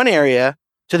from one area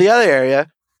to the other area,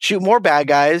 shoot more bad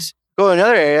guys, go to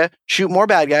another area, shoot more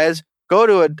bad guys, go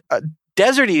to a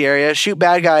deserty area, shoot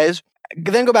bad guys,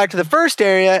 then go back to the first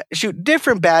area, shoot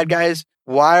different bad guys.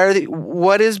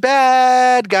 What is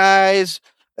bad guys?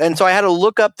 And so I had to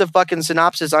look up the fucking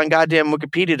synopsis on goddamn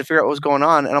Wikipedia to figure out what was going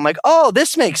on. And I'm like, oh,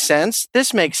 this makes sense.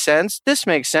 This makes sense. This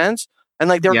makes sense. And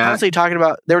like, they were constantly talking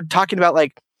about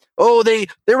like, oh, they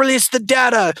released the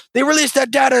data. They released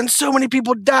that data and so many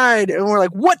people died. And we're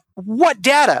like, what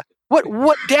data?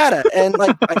 What data? And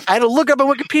like, I had to look up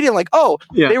on Wikipedia and like,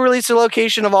 they released the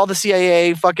location of all the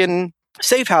CIA fucking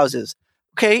safe houses.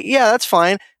 Okay, yeah, that's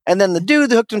fine. And then the dude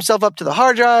that hooked himself up to the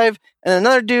hard drive, and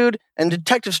another dude, and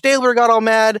Detective Stabler got all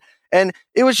mad, and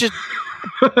it was just.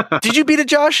 Did you beat it,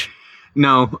 Josh?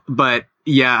 No, but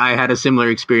yeah, I had a similar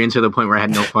experience to the point where I had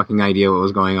no fucking idea what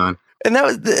was going on. And that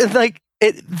was like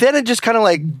it. Then it just kind of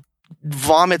like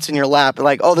vomits in your lap,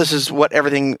 like, oh, this is what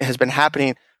everything has been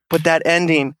happening. But that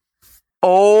ending,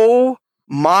 oh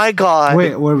my God!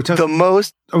 Wait, what are we talking? The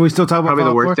most? Are we still talking about probably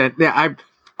the worst? Yeah,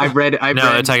 I've read.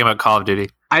 They're talking about Call of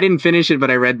Duty. I didn't finish it,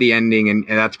 but I read the ending, and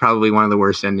that's probably one of the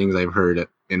worst endings I've heard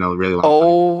in a really long time.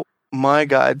 Oh my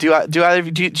God!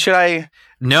 Should I?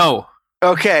 No.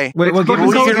 Okay. Wait, what game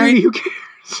is it? Who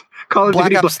cares? Call of Duty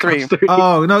Black Ops 3.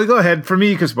 Oh no, go ahead. For me,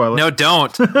 you can spoil it. No,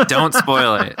 don't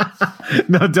spoil it.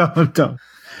 No, don't.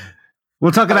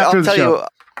 We'll talk it after the show.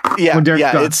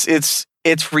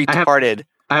 It's retarded.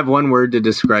 I have one word to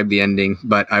describe the ending,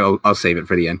 but I'll save it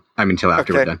for the end. Until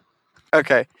after we're done.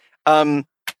 Okay.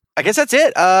 I guess that's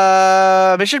it.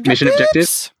 Mission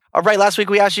objectives. All right. Last week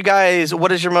we asked you guys,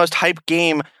 what is your most hype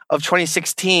game of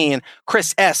 2016?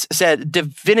 Chris S said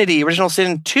Divinity Original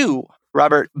Sin 2.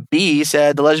 Robert B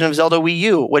said The Legend of Zelda Wii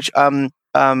U, which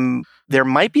there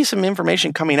might be some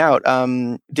information coming out.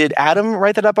 Did Adam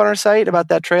write that up on our site about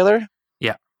that trailer?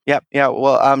 Yeah. Yep. Yeah.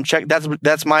 Well, check.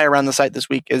 That's my around the site this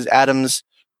week is Adam's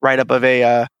write up of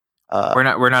a. We're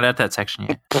not at that section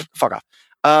yet. Fuck off.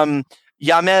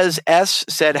 Yamez S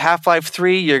said Half-Life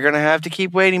 3. You're gonna have to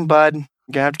keep waiting, bud. You're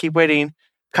gonna have to keep waiting.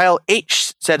 Kyle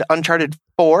H said Uncharted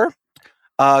 4.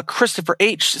 Christopher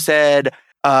H said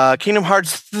Kingdom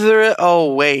Hearts 3.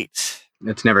 Oh wait,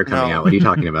 it's never coming out. What are you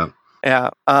talking about?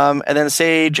 Yeah. And then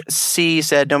Sage C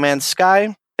said No Man's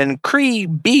Sky. Then Cree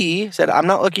B said I'm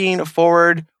not looking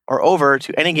forward or over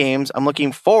to any games. I'm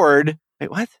looking forward. Wait,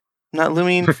 what? I'm not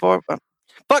looming forward.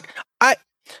 Fuck. I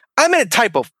made a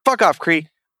typo. Fuck off, Cree.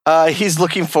 He's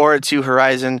looking forward to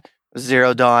Horizon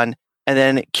Zero Dawn. And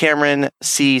then Cameron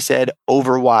C said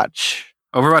Overwatch.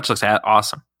 Overwatch looks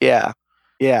awesome. Yeah.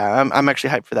 I'm actually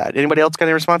hyped for that. Anybody else got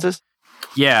any responses?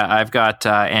 Yeah, I've got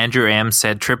Andrew M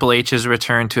said Triple H's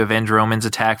return to avenge Roman's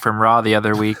attack from Raw the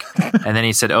other week. And then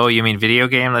he said, oh, you mean video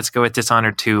game? Let's go with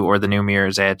Dishonored 2 or the new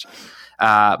Mirror's Edge.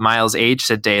 Miles H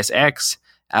said Deus Ex.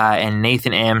 And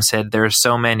Nathan M said there's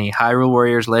so many Hyrule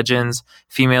Warriors Legends,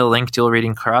 female Link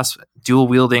dual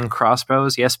wielding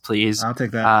crossbows. Yes, please. I'll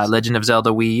take that. Legend of Zelda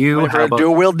Wii U. How about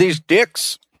dual wield these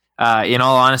dicks? In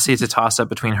all honesty, it's a toss up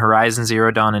between Horizon Zero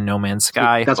Dawn and No Man's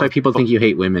Sky. That's why people think you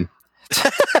hate women.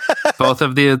 Both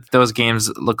of those games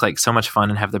look like so much fun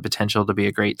and have the potential to be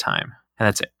a great time. And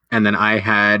that's it. And then I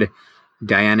had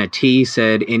Diana T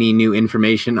said any new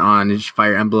information on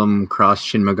Fire Emblem Cross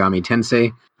Shin Megami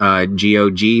Tensei.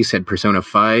 GOG said Persona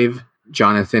 5.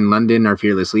 Jonathan London, our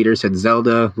fearless leader, said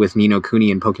Zelda, with Ni no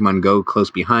Kuni and Pokemon Go close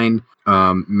behind.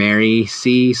 Mary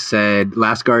C said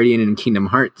Last Guardian and Kingdom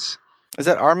Hearts. Is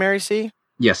that our Mary C?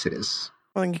 Yes, it is.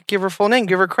 Well, give her full name,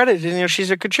 give her credit. You know,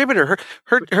 she's a contributor.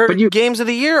 Her games of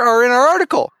the year are in our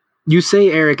article. You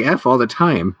say Eric F all the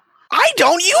time. I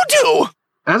don't. You do.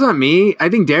 That's not me. I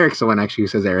think Derek's the one actually who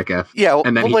says Eric F. Yeah,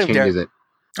 and then he changes it.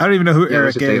 I don't even know who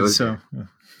Eric is. So. Yeah.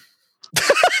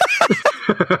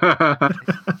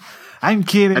 I'm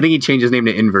kidding. I think he changed his name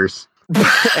to Inverse.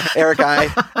 Eric I.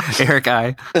 Eric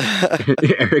I.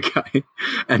 Eric I.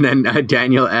 And then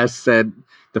Daniel S. said,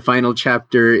 the final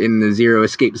chapter in the Zero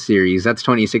Escape series. That's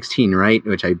 2016, right?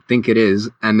 Which I think it is.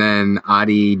 And then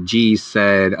Adi G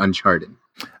said Uncharted.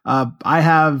 I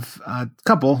have a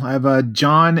couple. I have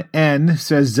John N.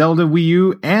 says Zelda Wii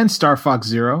U and Star Fox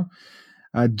Zero.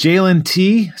 Jalen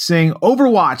T. saying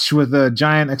Overwatch with a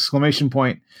giant exclamation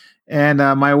point. And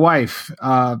my wife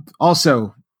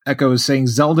also echoes saying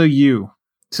Zelda Wii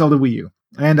U.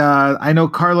 And I know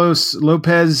Carlos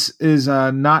Lopez is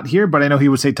not here, but I know he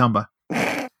would say Tomba.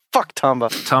 Fuck Tomba.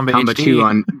 Tomba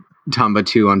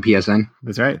 2 on PSN.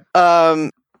 That's right.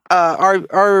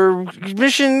 Our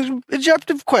mission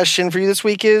objective question for you this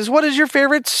week is: what is your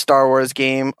favorite Star Wars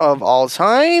game of all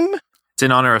time? It's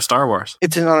in honor of Star Wars.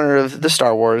 It's in honor of the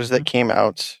Star Wars that came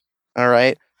out. All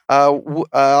right. I'll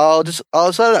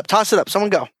set it up. Toss it up. Someone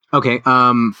go. Okay.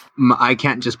 I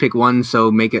can't just pick one, so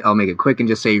I'll make it quick and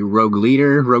just say Rogue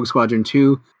Leader, Rogue Squadron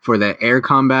 2 for the air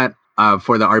combat.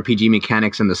 For the RPG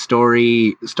mechanics and the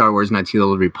story, Star Wars Knights of the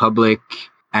Old Republic,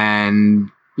 and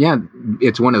yeah,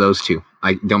 it's one of those two.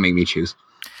 Don't make me choose.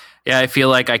 Yeah, I feel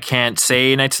like I can't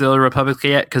say Knights of the Old Republic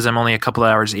yet because I'm only a couple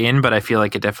hours in, but I feel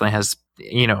like it definitely has,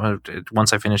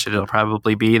 once I finish it, it'll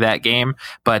probably be that game.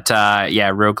 But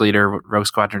yeah, Rogue Leader, Rogue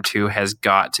Squadron 2 has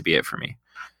got to be it for me.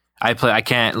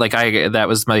 That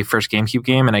was my first GameCube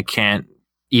game, and I can't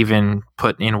even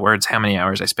put in words how many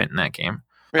hours I spent in that game.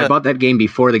 Really? I bought that game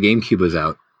before the GameCube was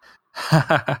out.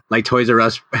 Like Toys R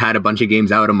Us had a bunch of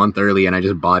games out a month early, and I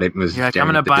just bought it and was. You're like, I'm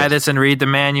going to buy this and read the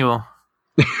manual.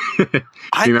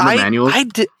 Remember manuals?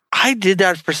 I did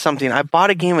that for something. I bought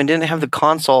a game and didn't have the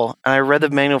console, and I read the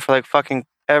manual for like fucking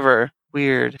ever.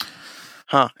 Weird,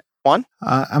 huh? One?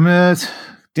 I'm gonna.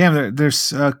 Damn,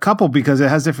 there's a couple because it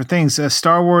has different things.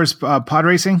 Star Wars Pod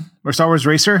Racing or Star Wars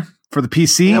Racer for the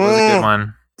PC. That was a good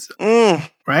one.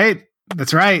 Right?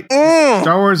 That's right.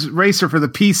 Star Wars Racer for the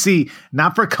PC,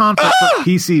 not for console, but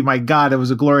PC. My God, it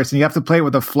was a glorious. And you have to play it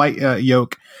with a flight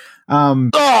yoke.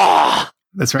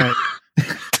 That's right.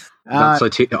 That's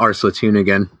our Splatoon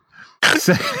again.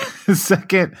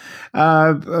 Second,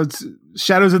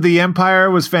 Shadows of the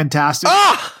Empire was fantastic.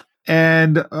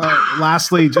 And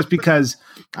lastly, just because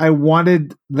I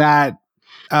wanted that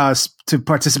to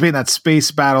participate in that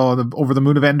space battle over the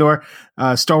moon of Endor,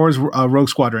 Star Wars Rogue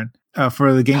Squadron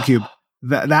for the GameCube.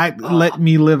 That let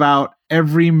me live out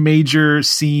every major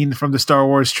scene from the Star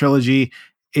Wars trilogy.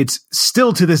 It's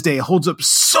still to this day holds up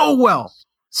so well,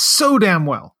 so damn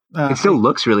well. It still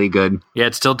looks really good. Yeah,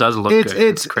 it still does look good.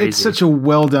 It's crazy. It's such a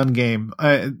well done game.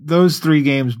 Those three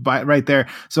games right there.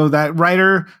 So that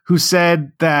writer who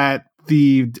said that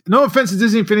no offense to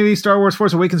Disney Infinity Star Wars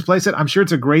Force Awakens playset, I'm sure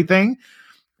it's a great thing,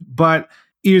 but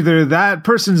either that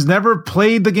person's never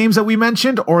played the games that we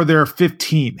mentioned, or they're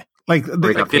 15. Like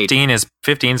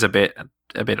 15's a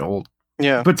bit old.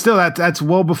 Yeah, but still, that's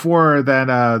well before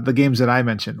that the games that I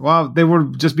mentioned. Well, they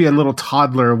would just be a little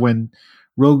toddler when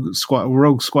Rogue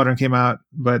Squadron came out.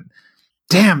 But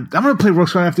damn, I'm gonna play Rogue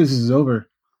Squadron after this is over.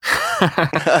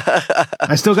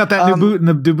 I still got that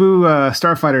Naboo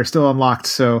Starfighter still unlocked,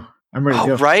 so I'm ready to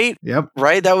go. Right? Yep.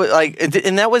 Right. That was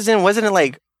and that wasn't it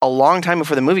like a long time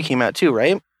before the movie came out too,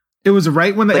 right? It was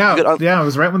right when it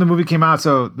was right when the movie came out,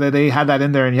 so they had that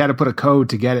in there, and you had to put a code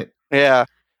to get it. Yeah.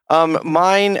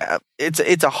 Mine,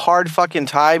 it's a hard fucking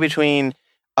tie between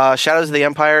Shadows of the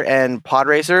Empire and Pod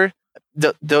Racer.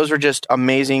 Those were just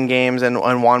amazing games, and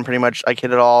won pretty much. I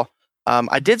hit it all.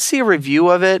 I did see a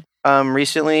review of it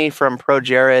recently from Pro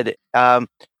Jared, and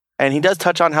he does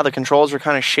touch on how the controls were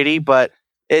kind of shitty, but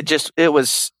it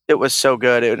was so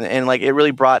good, and like it really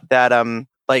brought that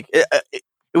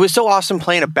it was so awesome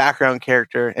playing a background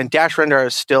character, and Dash Rendar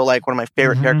is still like one of my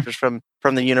favorite characters from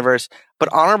the universe. But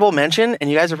honorable mention,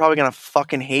 and you guys are probably gonna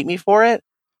fucking hate me for it,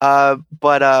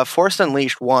 but Force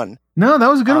Unleashed won. No, that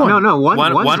was a good one. No, one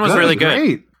was really good.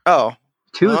 Great. Oh,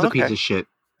 2 is a piece of shit.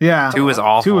 Yeah, 2 was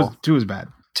awful. 2 was bad.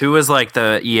 2 was like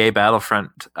the EA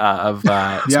Battlefront of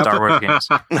Star Wars games.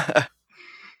 But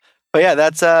yeah,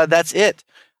 that's it.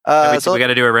 So we got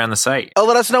to do it around the site.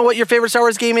 Let us know what your favorite Star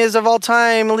Wars game is of all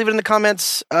time. Leave it in the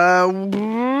comments around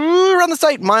the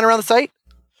site. Mine around the site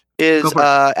is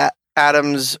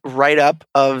Adam's write-up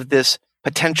of this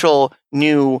potential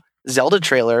new Zelda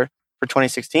trailer for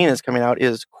 2016 is coming out.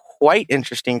 Is quite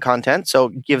interesting content, so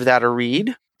give that a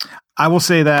read. I will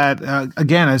say that,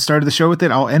 again, I started the show with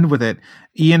it. I'll end with it.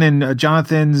 Ian and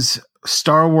Jonathan's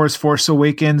Star Wars Force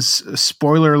Awakens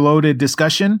spoiler-loaded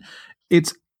discussion.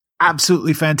 It's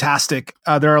absolutely fantastic.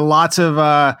 There are lots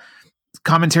of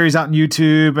commentaries out on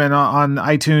YouTube and on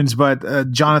iTunes,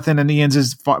 but Jonathan and Ian's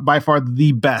is by far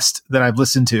the best that I've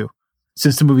listened to.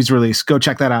 since the movie's release. Go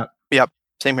check that out. Yep,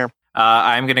 same here.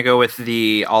 I'm going to go with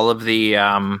all of the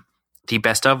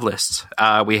best of lists.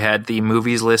 We had the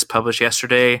movies list published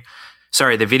yesterday.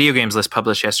 Sorry, the video games list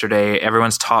published yesterday.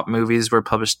 Everyone's top movies were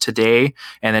published today.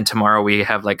 And then tomorrow we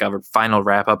have like a final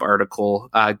wrap-up article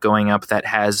going up that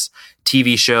has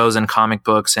TV shows and comic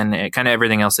books and kind of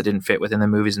everything else that didn't fit within the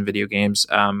movies and video games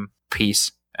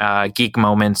piece. Geek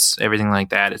moments, everything like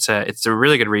that. It's a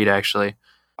really good read, actually.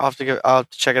 I'll have to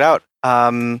check it out.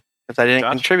 If I didn't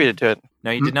contribute to it.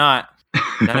 No, you did not.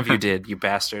 None of you did, you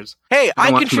bastards. Hey,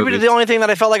 I contributed the only thing that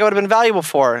I felt like I would have been valuable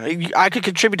for. I could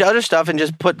contribute to other stuff and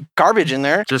just put garbage in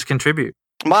there. Just contribute.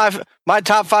 My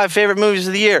top 5 favorite movies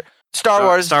of the year. Star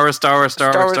Wars. I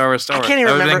can't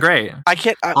even remember. Great. I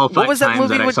can't. What was that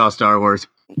movie? I saw Star Wars.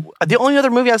 The only other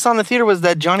movie I saw in the theater was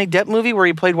that Johnny Depp movie where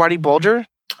he played Whitey Bulger.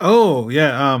 Oh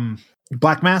yeah,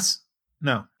 Black Mass.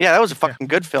 No. Yeah, that was a fucking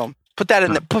good film. Put that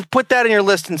in put that in your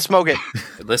list and smoke it.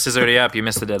 The list is already up. You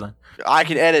missed the deadline. I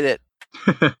can edit it.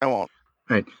 I won't.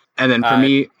 Right. And then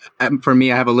for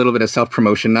me, I have a little bit of self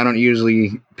promotion. I don't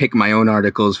usually pick my own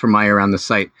articles for My Around the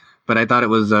Site, but I thought it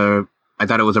was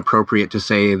appropriate to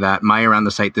say that My Around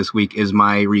the Site this week is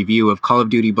my review of Call of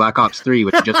Duty Black Ops 3,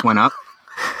 which just went up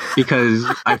because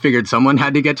I figured someone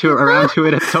had to get around to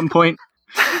it at some point.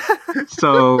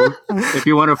 So if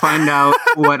you want to find out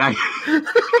what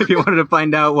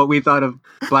we thought of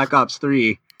Black Ops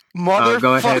 3,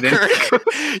 go ahead. You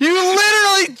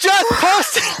literally just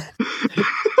posted.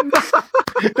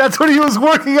 That's what he was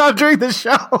working on during the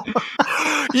show.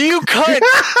 You cunt!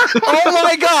 Oh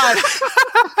my god!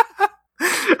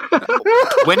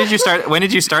 When did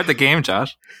you start the game,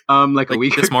 Josh? Like a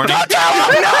week this morning. Don't tell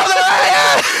him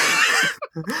that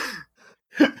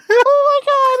Oh my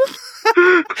god!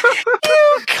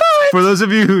 You cunt! For those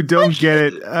of you who don't get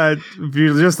it, if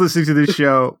you're just listening to this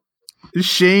show,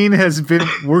 Shane has been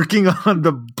working on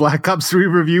the Black Ops 3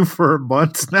 review for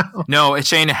months now. No,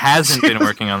 Shane hasn't been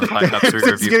working on the Black Ops 3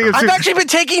 review. I've actually been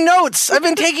taking notes.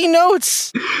 And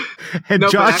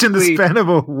Josh, in the span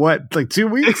of like 2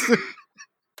 weeks?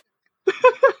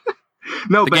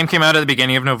 The game came out at the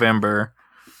beginning of November.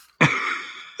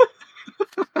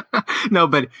 No,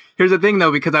 but here's the thing,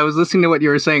 though, because I was listening to what you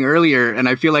were saying earlier, and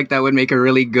I feel like that would make a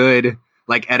really good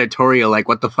editorial, like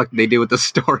what the fuck they do with the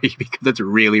story, because it's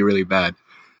really, really bad.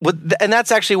 And that's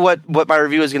actually what my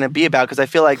review is going to be about, because I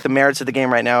feel like the merits of the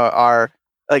game right now are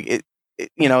like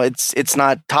it's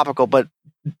not topical, but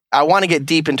I want to get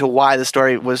deep into why the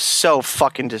story was so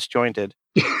fucking disjointed.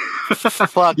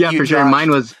 Fuck yeah, you, for sure.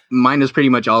 Josh. Mine was pretty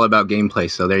much all about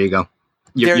gameplay. So there you go.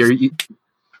 You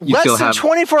less than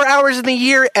 24 hours in the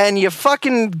year, and you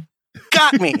fucking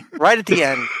got me right at the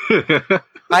end.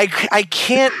 I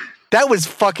can't. That was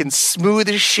fucking smooth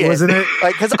as shit, wasn't it?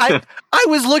 Like, because I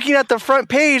was looking at the front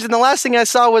page, and the last thing I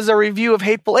saw was a review of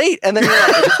Hateful Eight, and then it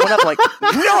just went up. Like,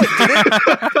 no, it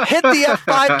didn't. Hit the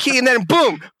F5 key, and then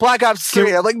boom, Black Ops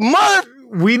 3. I'm like, mother.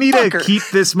 We need to keep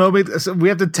this moment. So we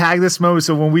have to tag this moment.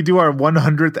 So when we do our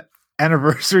 100th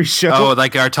anniversary show,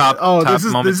 like our top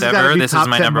moments ever. This is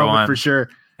my number one for sure.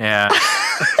 Yeah.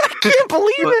 I can't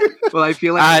believe it. Well, I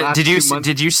feel like did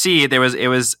you see it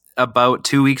was about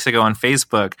 2 weeks ago on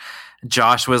Facebook.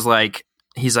 Josh was like,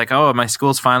 he's like, oh, my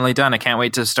school's finally done. I can't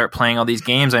wait to start playing all these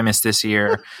games I missed this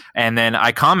year. And then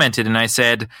I commented and I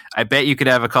said, I bet you could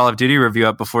have a Call of Duty review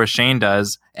up before Shane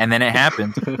does. And then it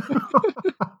happened.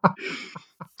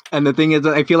 And the thing is,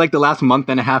 I feel like the last month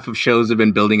and a half of shows have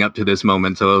been building up to this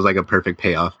moment, so it was like a perfect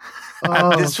payoff.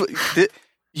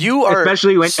 You are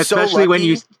especially when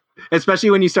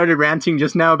you started ranting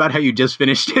just now about how you just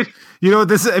finished it. You know,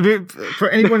 for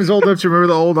anyone who's old enough to remember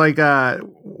the old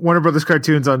Warner Brothers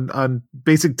cartoons on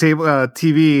basic table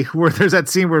TV, where there's that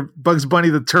scene where Bugs Bunny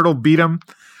the turtle beat him.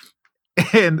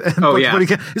 And Bugs Bunny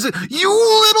he's like, you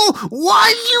little,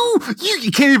 why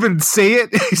you can't even say it.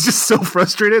 He's just so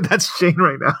frustrated. That's Shane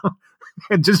right now.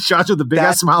 And just Josh with a big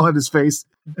ass smile on his face.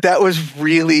 That was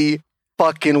really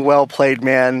fucking well played,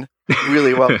 man.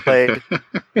 Really well played.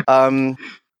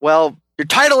 Well, your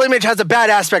title image has a bad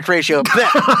aspect ratio.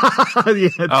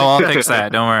 I'll fix that.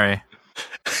 Don't worry.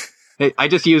 Hey, I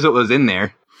just use what was in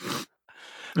there.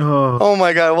 Oh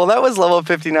my god! Well, that was level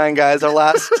 59, guys. Our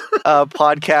last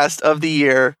podcast of the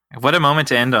year. What a moment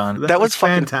to end on. That was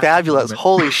fucking fabulous. Moment.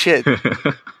 Holy shit!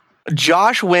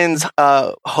 Josh wins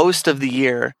host of the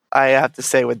year. I have to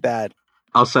say with that.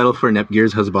 I'll settle for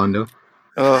Nepgear's husbando.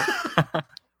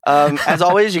 As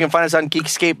always, you can find us on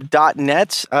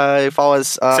Geekscape.net. Follow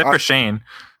us. Except for Shane.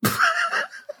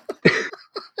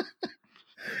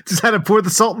 Just had to pour the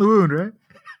salt in the wound, right?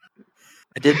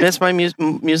 I did miss my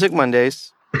Music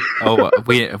Mondays. Oh,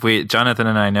 we Jonathan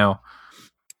and I know.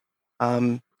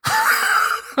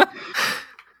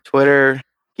 Twitter,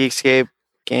 Geekscape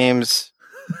Games.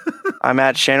 I'm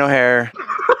at Shane O'Hare.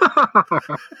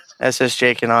 SS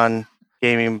Jakin on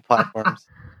gaming platforms.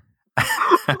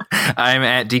 I'm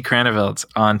at D Cranevelt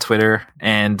on Twitter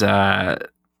and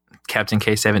Captain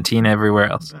K17 everywhere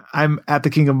else. I'm at the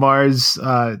King of Mars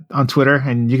on Twitter,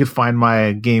 and you can find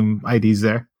my game IDs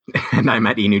there. And I'm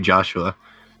at Inu Joshua.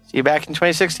 See you back in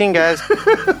 2016, guys.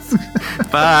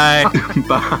 Bye.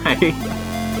 Bye.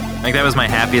 Like that was my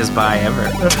happiest bye ever.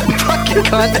 Fucking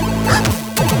cunt.